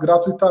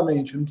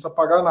gratuitamente, não precisa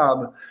pagar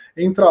nada.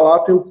 Entra lá,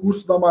 tem o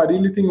curso da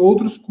Marília e tem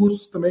outros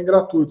cursos também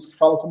gratuitos, que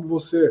falam como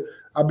você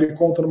abrir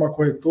conta numa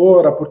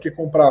corretora, por que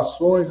comprar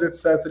ações,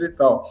 etc. e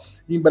tal.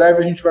 Em breve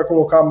a gente vai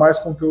colocar mais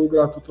conteúdo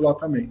gratuito lá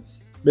também.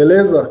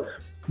 Beleza?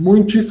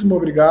 Muitíssimo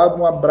obrigado,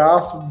 um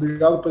abraço,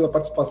 obrigado pela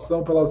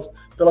participação,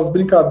 pelas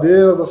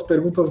brincadeiras, as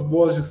perguntas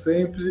boas de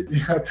sempre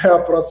e até a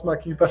próxima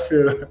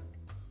quinta-feira.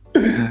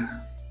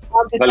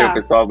 Valeu,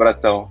 pessoal.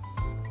 Abração.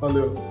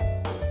 Valeu.